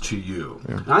socialist to you?"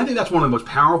 And I think that's one of the most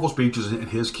powerful speeches in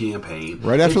his campaign.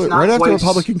 Right after the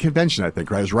Republican convention, I think,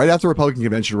 right? It was right after the Republican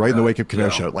convention, right in the wake of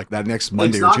Kenosha, like that next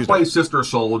Monday or Tuesday. It's not quite Sister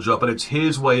Souljah, but it's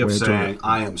his way of saying,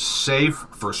 I am safe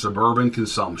for suburban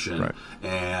consumption,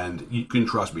 and you can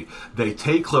trust me. They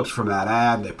take clips from that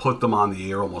ad, and they put them on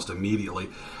the air almost immediately.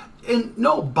 And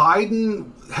no,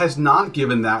 Biden has not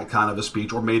given that kind of a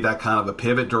speech or made that kind of a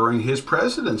pivot during his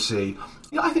presidency.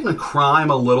 I think in crime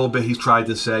a little bit, he's tried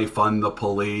to say fund the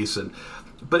police,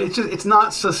 but it's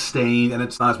not sustained, and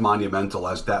it's not as monumental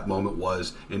as that moment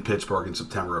was in Pittsburgh in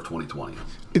September of 2020.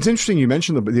 It's interesting you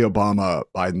mentioned the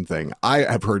Obama-Biden thing. I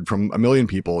have heard from a million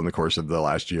people in the course of the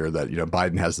last year that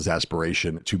Biden has this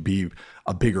aspiration to be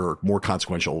a bigger, more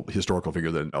consequential historical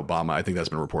figure than Obama. I think that's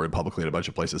been reported publicly in a bunch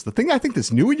of places. The thing I think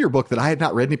that's new in your book that I had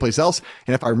not read anyplace else,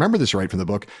 and if I remember this right from the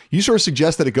book, you sort of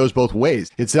suggest that it goes both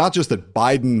ways. It's not just that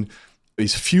Biden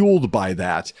is fueled by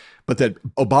that, but that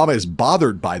Obama is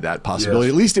bothered by that possibility,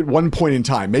 at least at one point in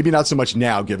time. Maybe not so much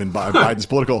now, given Biden's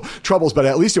political troubles, but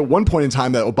at least at one point in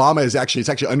time that Obama it's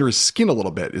actually under his skin a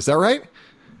little bit. Is that right?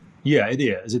 Yeah, it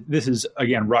is. This is,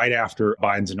 again, right after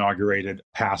Biden's inaugurated,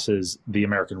 passes the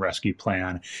American Rescue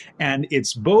Plan. And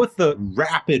it's both the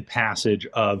rapid passage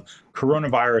of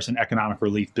coronavirus and economic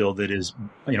relief bill that is,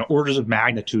 orders of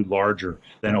magnitude larger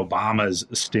than Obama's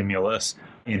stimulus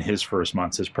in his first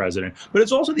months as president. But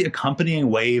it's also the accompanying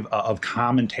wave of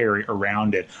commentary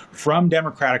around it from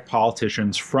Democratic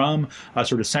politicians, from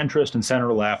sort of centrist and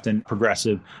center left and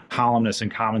progressive columnists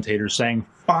and commentators saying,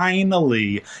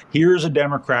 finally, here's a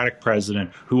Democratic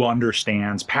president who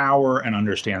understands power and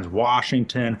understands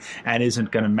Washington and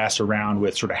isn't going to mess around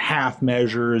with sort of half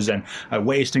measures and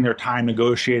wasting their time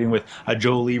negotiating with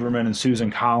Joe Lieberman and Susan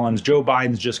Collins. Joe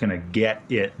Biden's just going to get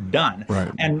it done.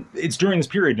 Right. And it's during this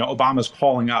period, Obama's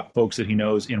calling up folks that he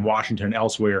knows in Washington and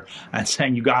elsewhere and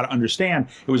saying, you got to understand,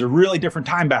 it was a really different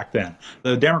time back then.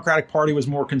 The Democratic Party was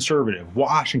more conservative.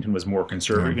 Washington was more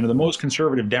conservative. Right. The most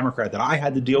conservative Democrat that I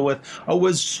had to deal with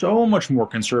was so much more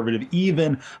conservative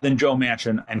even than Joe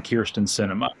Manchin and Kyrsten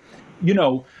Sinema.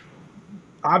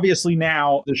 Obviously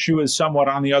now the shoe is somewhat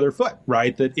on the other foot,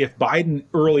 right? That if Biden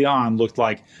early on looked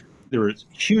like there was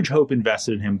huge hope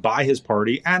invested in him by his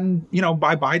party and,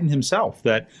 by Biden himself,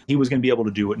 that he was going to be able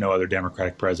to do what no other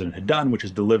Democratic president had done, which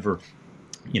is deliver,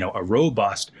 a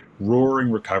robust,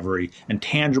 roaring recovery and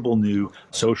tangible new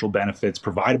social benefits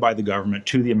provided by the government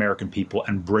to the American people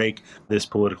and break this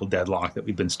political deadlock that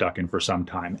we've been stuck in for some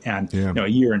time. And, a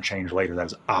year and change later, that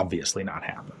has obviously not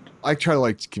happened. I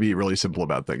try to be really simple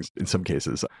about things in some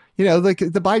cases. You know, like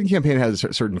the Biden campaign has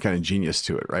a certain kind of genius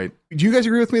to it, right? Do you guys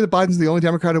agree with me that Biden's the only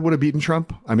Democrat who would have beaten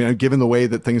Trump? I mean, given the way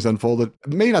that things unfolded,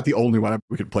 maybe not the only one.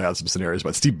 We could play out some scenarios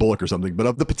about Steve Bullock or something, but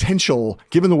of the potential,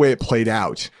 given the way it played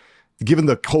out, given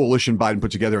the coalition Biden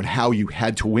put together and how you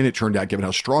had to win, it turned out, given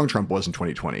how strong Trump was in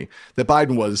 2020, that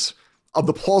Biden was, of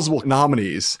the plausible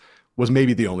nominees, was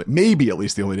maybe at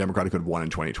least the only Democrat who could have won in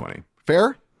 2020.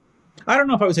 Fair? I don't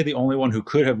know if I would say the only one who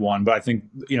could have won, but I think,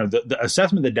 you know, the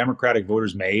assessment that Democratic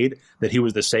voters made that he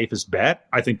was the safest bet,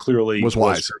 I think clearly was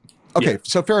wise. Okay, yeah.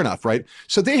 So fair enough, right?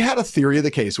 So they had a theory of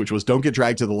the case, which was don't get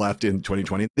dragged to the left in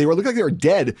 2020. They looked like they were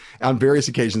dead on various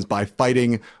occasions by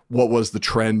fighting what was the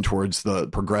trend towards the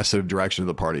progressive direction of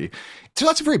the party. So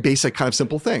that's a very basic kind of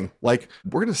simple thing. Like,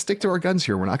 we're going to stick to our guns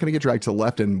here. We're not going to get dragged to the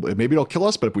left, and maybe it'll kill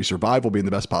us, but if we survive, we'll be in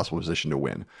the best possible position to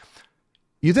win.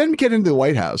 You then get into the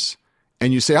White House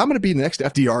and you say, I'm going to be the next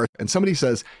FDR. And somebody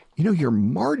says, you know, your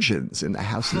margins in the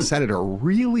House and Senate are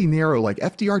really narrow. Like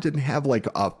FDR didn't have like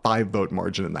a 5-vote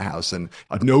margin in the House and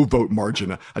a no-vote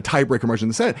margin, a tiebreaker margin in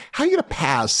the Senate. How are you going to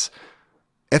pass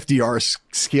FDR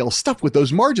scale stuff with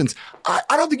those margins? I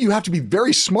don't think you have to be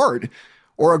very smart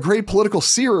or a great political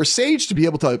seer or sage to be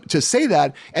able to say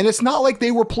that. And it's not like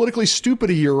they were politically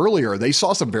stupid a year earlier. They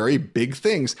saw some very big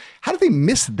things. How did they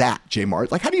miss that, J.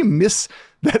 Mart? Like, how do you miss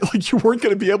that? Like, you weren't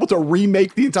going to be able to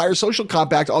remake the entire social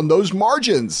compact on those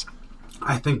margins?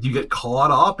 I think you get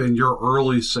caught up in your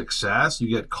early success. You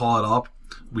get caught up.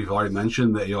 We've already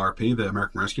mentioned the ARP, the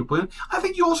American Rescue Plan. I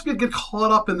think you also get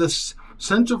caught up in this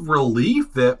sense of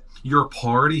relief that your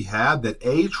party had, that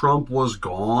A, Trump was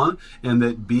gone, and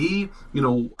that B, you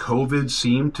know, COVID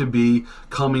seemed to be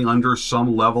coming under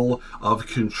some level of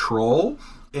control,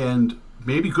 and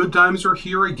maybe good times are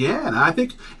here again. I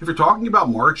think if you're talking about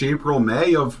March, April,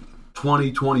 May of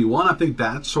 2021, I think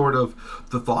that's sort of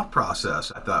the thought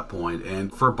process at that point.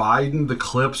 And for Biden, the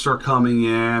clips are coming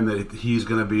in that he's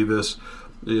going to be this,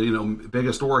 you know, big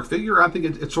historic figure. I think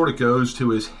it sort of goes to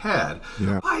his head.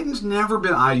 Yeah. Biden's never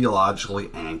been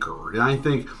ideologically anchored. And I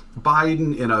think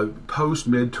Biden, in a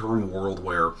post-midterm world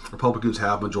where Republicans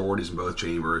have majorities in both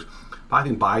chambers, I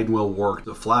think Biden will work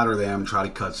to flatter them, try to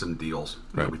cut some deals.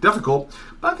 Right. It'll be difficult,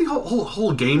 but I think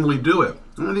he'll gamely do it.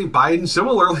 And I think Biden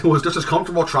similarly was just as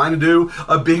comfortable trying to do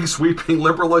a big sweeping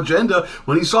liberal agenda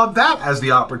when he saw that as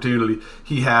the opportunity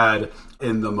he had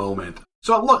in the moment.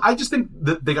 So look, I just think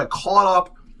that they got caught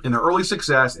up in their early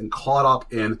success and caught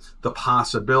up in the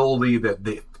possibility that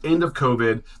the end of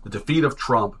COVID, the defeat of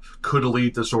Trump, could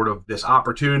lead to sort of this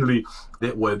opportunity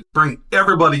that would bring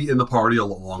everybody in the party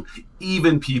along,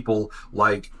 even people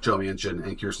like Joe Manchin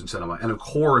and Kyrsten Sinema. And of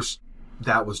course,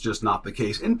 that was just not the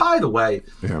case. And by the way,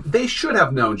 They should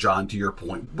have known, John, to your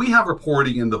point. We have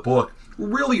reporting in the book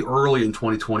really early in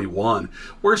 2021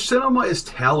 where Sinema is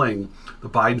telling the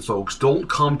Biden folks, don't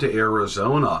come to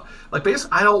Arizona. Like,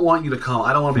 basically, I don't want you to come.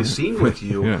 I don't want to be seen with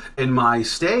you in my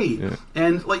state. Yeah.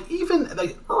 And like, even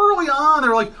like early on,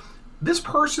 they're like, this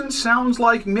person sounds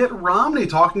like Mitt Romney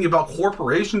talking about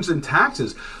corporations and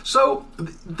taxes. So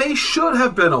they should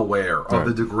have been aware of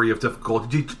the degree of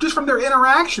difficulty just from their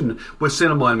interaction with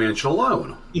Sinema and Manchin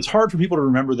alone. It's hard for people to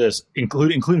remember this,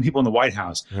 including people in the White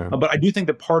House. Yeah. But I do think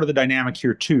that part of the dynamic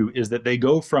here, too, is that they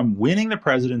go from winning the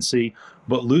presidency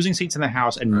but losing seats in the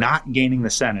House and not gaining the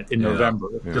Senate in November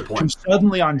to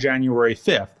suddenly on January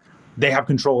 5th, they have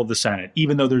control of the Senate,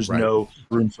 even though there's no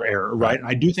room for error, right? And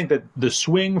I do think that the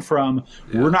swing from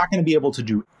we're not going to be able to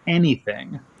do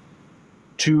anything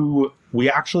to we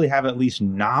actually have at least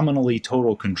nominally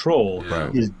total control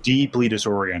is deeply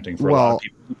disorienting for a lot of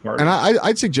people. And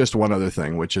I'd suggest one other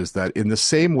thing, which is that in the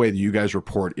same way that you guys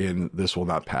report in This Will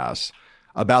Not Pass,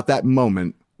 about that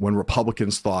moment when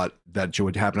Republicans thought that what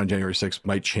would happen on January 6th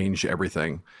might change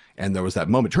everything. And there was that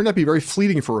moment. It turned out to be very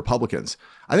fleeting for Republicans.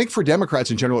 I think for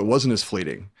Democrats in general, it wasn't as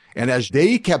fleeting. And as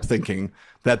they kept thinking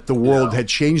that the world had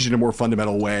changed in a more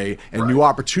fundamental way and new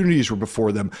opportunities were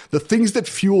before them, the things that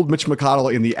fueled Mitch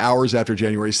McConnell in the hours after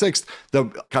January 6th, the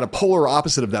kind of polar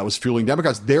opposite of that was fueling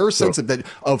Democrats. Their sense of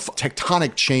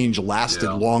tectonic change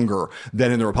lasted longer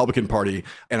than in the Republican Party.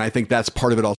 And I think that's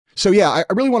part of it all. So, I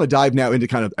really want to dive now into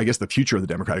kind of, I guess, the future of the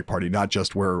Democratic Party, not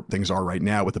just where things are right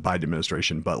now with the Biden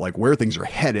administration, but like where things are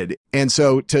headed. And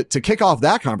so to kick off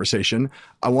that conversation,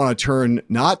 I want to turn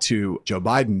not to Joe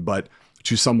Biden, but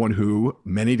to someone who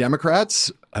many Democrats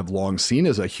have long seen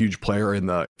as a huge player in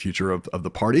the future of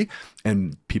the party.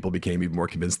 And people became even more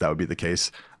convinced that would be the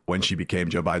case when she became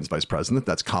Joe Biden's vice president.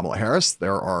 That's Kamala Harris.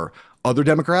 There are other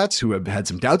Democrats who have had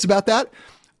some doubts about that.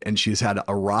 And she's had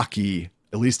a rocky,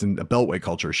 at least in the Beltway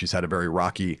culture, she's had a very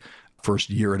rocky first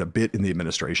year and a bit in the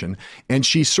administration. And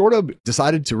she sort of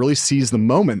decided to really seize the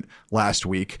moment last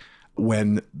week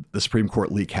when the Supreme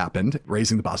Court leak happened,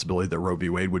 raising the possibility that Roe v.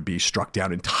 Wade would be struck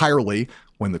down entirely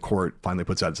when the court finally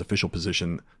puts out its official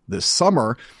position this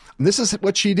summer. And this is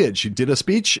what she did. She did a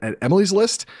speech at Emily's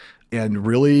List, and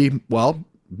really, well,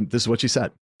 this is what she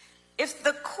said. If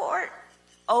the court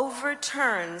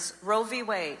overturns Roe v.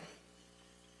 Wade,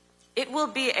 it will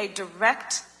be a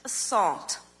direct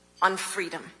assault on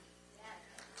freedom,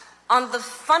 on the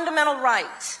fundamental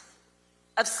right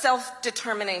of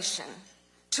self-determination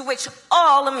to which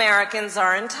all Americans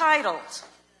are entitled.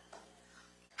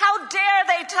 How dare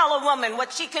they tell a woman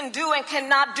what she can do and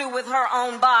cannot do with her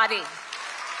own body?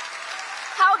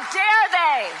 How dare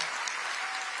they?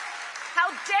 How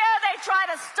dare they try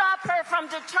to stop her from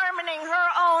determining her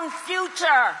own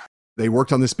future? They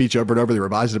worked on this speech over and over. They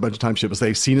revised it a bunch of times. It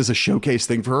was seen as a showcase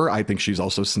thing for her. I think she's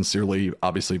also sincerely,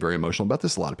 obviously very emotional about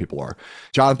this. A lot of people are.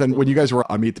 Jonathan, when you guys were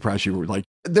on Meet the Press, you were like,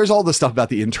 there's all this stuff about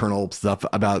the internal stuff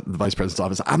about the vice president's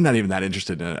office. I'm not even that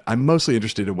interested in it. I'm mostly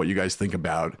interested in what you guys think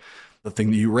about the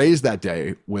thing that you raised that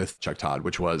day with Chuck Todd,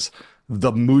 which was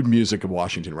the mood music of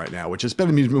Washington right now, which has been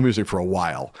mood music for a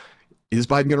while. Is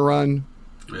Biden going to run?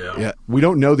 Yeah. We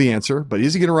don't know the answer, but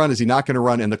is he going to run? Is he not going to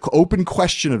run? And the open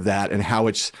question of that and how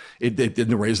it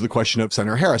didn't raise the question of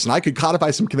Senator Harris. And I could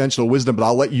codify some conventional wisdom, but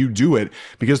I'll let you do it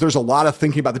because there's a lot of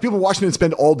thinking about the people in Washington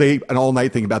spend all day and all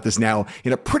night thinking about this now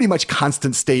in a pretty much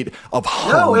constant state of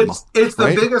hum. No, it's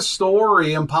the biggest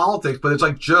story in politics, but it's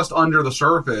just under the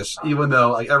surface, even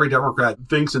though every Democrat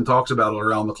thinks and talks about it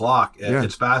around the clock.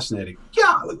 It's fascinating.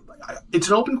 Yeah, it's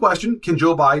an open question. Can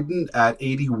Joe Biden at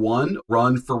 81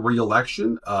 run for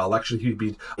re-election? Election, he'd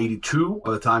be 82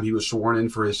 by the time he was sworn in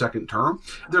for his second term.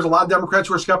 There's a lot of Democrats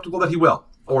who are skeptical that he will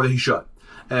or that he should.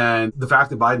 And the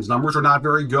fact that Biden's numbers are not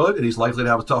very good and he's likely to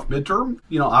have a tough midterm,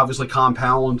 obviously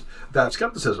compound that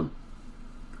skepticism.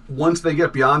 Once they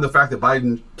get beyond the fact that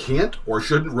Biden can't or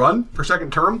shouldn't run for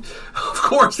second term, of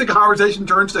course, the conversation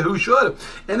turns to who should.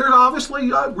 And there's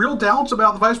obviously real doubts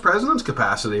about the vice president's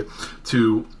capacity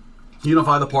to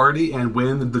unify the party and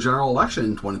win the general election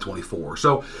in 2024.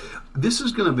 So this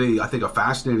is going to be, I think, a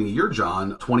fascinating year,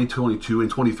 John, 2022 and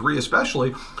 23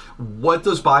 especially. What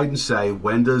does Biden say?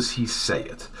 When does he say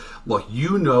it? Look,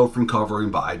 from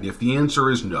covering Biden, if the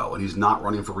answer is no and he's not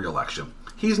running for re-election,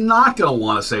 he's not going to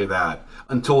want to say that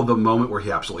until the moment where he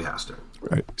absolutely has to.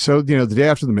 Right. So, the day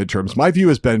after the midterms, my view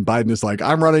has been Biden is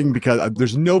I'm running because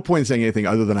there's no point in saying anything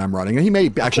other than I'm running. And he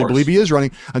may actually believe he is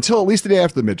running until at least the day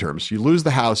after the midterms. You lose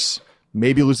the House,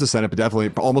 maybe lose the Senate, but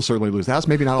definitely almost certainly lose the House.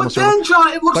 Maybe not almost certainly. But then,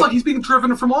 John, it looks like he's being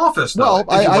driven from office. Well,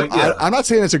 I'm not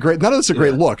saying it's none of this is a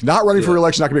great look. Not running for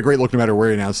re-election is not going to be a great look no matter where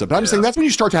you announce it. But I'm just saying that's when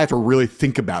you start to have to really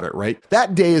think about it, right?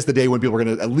 That day is the day when people are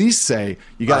going to at least say,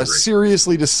 you got to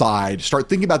seriously decide, start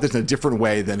thinking about this in a different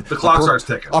way than the clock starts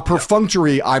ticking. A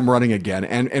perfunctory, I'm running again.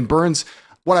 And Burns,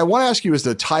 what I want to ask you is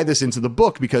to tie this into the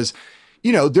book because,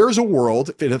 there's a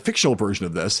world, in a fictional version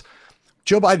of this,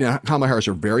 Joe Biden and Kamala Harris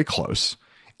are very close.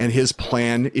 And his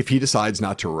plan, if he decides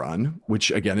not to run,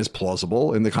 which again is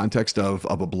plausible in the context of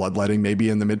a bloodletting, maybe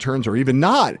in the midterms or even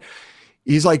not,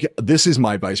 he's like, this is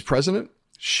my vice president.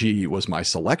 She was my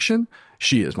selection.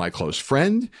 She is my close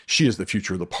friend. She is the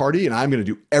future of the party. And I'm going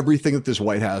to do everything that this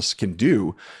White House can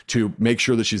do to make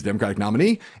sure that she's the Democratic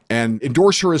nominee and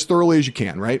endorse her as thoroughly as you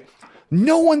can, right?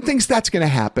 No one thinks that's going to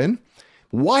happen.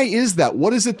 Why is that?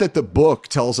 What is it that the book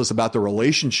tells us about the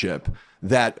relationship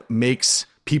that makes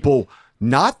people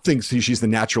not think she's the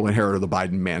natural inheritor of the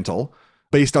Biden mantle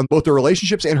based on both their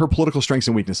relationships and her political strengths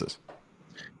and weaknesses?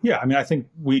 Yeah, I think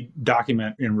we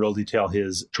document in real detail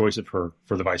his choice of her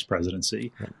for the vice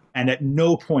presidency. Right. And at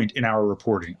no point in our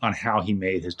reporting on how he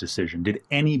made his decision did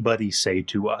anybody say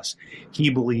to us,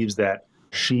 he believes that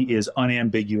she is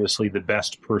unambiguously the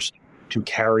best person to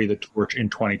carry the torch in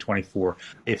 2024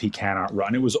 if he cannot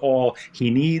run. It was all he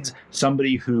needs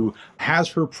somebody who has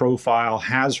her profile,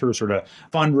 has her sort of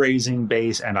fundraising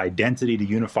base and identity to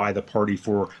unify the party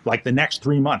for the next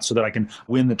 3 months so that I can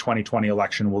win the 2020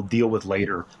 election. We'll deal with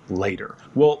later.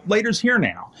 Well, later's here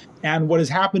now. And what has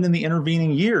happened in the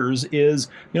intervening years is,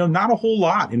 not a whole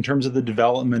lot in terms of the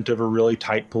development of a really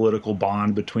tight political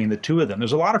bond between the two of them.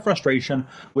 There's a lot of frustration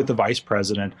with the vice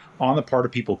president on the part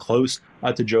of people close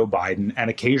to Joe Biden and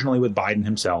occasionally with Biden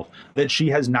himself that she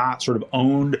has not sort of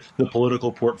owned the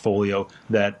political portfolio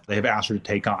that they have asked her to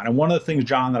take on. And one of the things,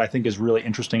 John, that I think is really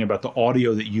interesting about the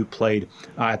audio that you played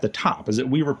at the top is that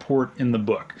we report in the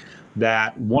book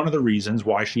that one of the reasons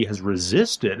why she has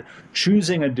resisted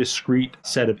choosing a discrete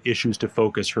set of issues to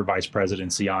focus her vice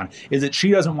presidency on is that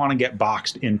she doesn't want to get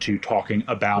boxed into talking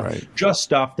about just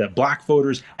stuff that Black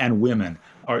voters and women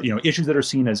are, issues that are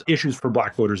seen as issues for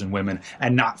black voters and women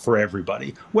and not for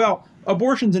everybody. Well,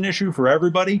 abortion's an issue for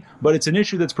everybody, but it's an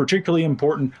issue that's particularly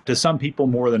important to some people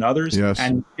more than others. Yes.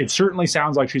 And it certainly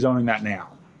sounds like she's owning that now.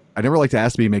 I never like to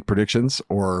ask me to make predictions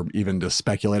or even to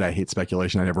speculate. I hate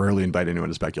speculation. I never really invite anyone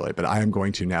to speculate, but I am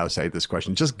going to now say this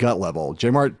question, just gut level.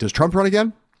 J-Mart, does Trump run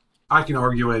again? I can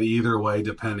argue it either way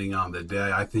depending on the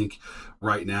day. I think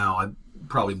right now I'm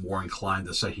probably more inclined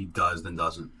to say he does than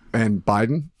doesn't. And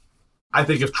Biden? I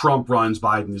think if Trump runs,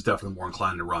 Biden is definitely more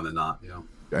inclined to run than not.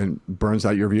 And Burns,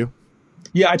 that your view?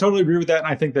 Yeah, I totally agree with that. And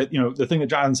I think that, the thing that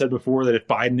Jonathan said before, that if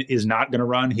Biden is not going to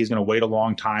run, he's going to wait a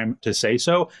long time to say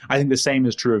so. I think the same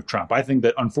is true of Trump. I think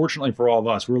that, unfortunately for all of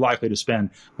us, we're likely to spend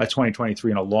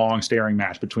 2023 in a long staring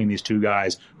match between these two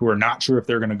guys who are not sure if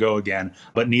they're going to go again,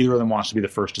 but neither of them wants to be the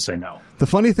first to say no. The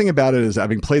funny thing about it is,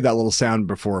 having played that little sound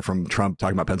before from Trump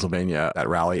talking about Pennsylvania at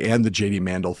rally and the J.D.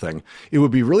 Mandel thing, it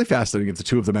would be really fascinating if the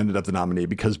two of them ended up the nominee,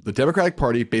 because the Democratic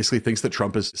Party basically thinks that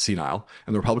Trump is senile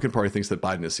and the Republican Party thinks that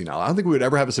Biden is senile. I don't think we would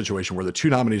ever have a situation where the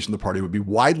two nominees from the party would be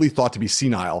widely thought to be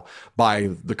senile by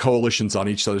the coalitions on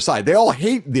each other's side. They all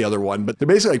hate the other one, but they're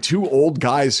basically like two old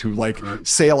guys who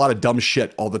say a lot of dumb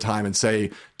shit all the time and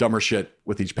say dumber shit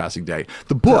with each passing day.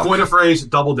 The book. Coin a phrase,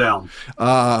 double down.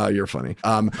 You're funny.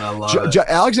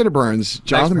 Alexander Burns,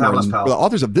 Jonathan Martin, the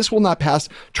authors of This Will Not Pass,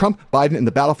 Trump, Biden, and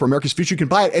the Battle for America's Future. You can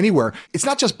buy it anywhere. It's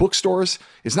not just bookstores.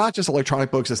 It's not just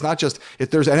electronic books. It's not just, if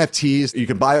there's NFTs, you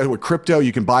can buy it with crypto.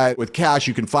 You can buy it with cash.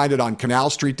 You can find it on Canal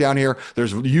Street down here.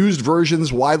 There's used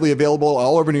versions widely available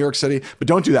all over New York City, but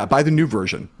don't do that. Buy the new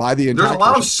version. Buy the entire There's a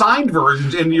lot of signed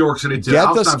versions in New York City too.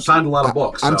 I've signed a lot of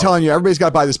books. I'm telling you, everybody's got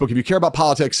to buy this book. If you care about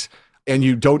politics and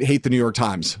you don't hate the New York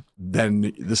Times,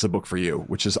 then this is a book for you,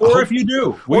 which is... Or if you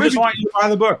do. We just want you to buy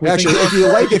the book. Actually,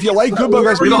 if you like good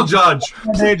books... We don't judge.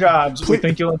 Day jobs. We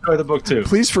think you'll enjoy the book too.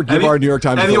 Please forgive our New York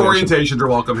Times. Any orientations are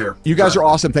welcome here. You guys are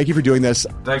awesome. Thank you for doing this.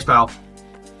 Thanks, pal.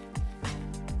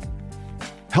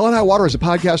 Hell and High Water is a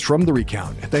podcast from The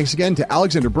Recount. Thanks again to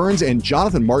Alexander Burns and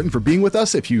Jonathan Martin for being with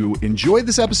us. If you enjoyed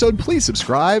this episode, please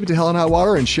subscribe to Hell and High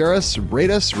Water and share us, rate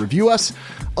us, review us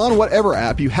on whatever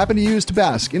app you happen to use to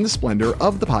bask in the splendor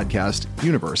of the podcast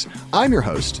universe. I'm your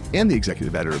host and the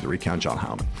executive editor of The Recount, John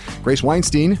Heilemann. Grace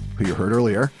Weinstein, who you heard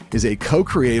earlier, is a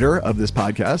co-creator of this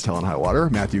podcast, Hell and High Water.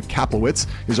 Matthew Kaplowitz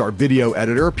is our video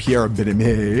editor. Pierre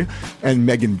Benime and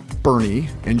Megan Burney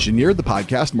engineered the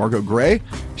podcast. Margot Gray,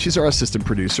 she's our assistant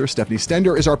producer. Stephanie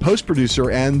Stender is our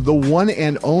post-producer, and the one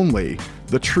and only,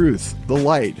 the truth, the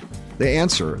light, the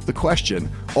answer, the question,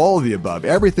 all of the above,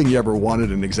 everything you ever wanted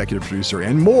an executive producer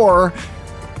and more,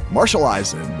 Marshall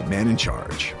Eisen, the man in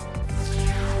charge.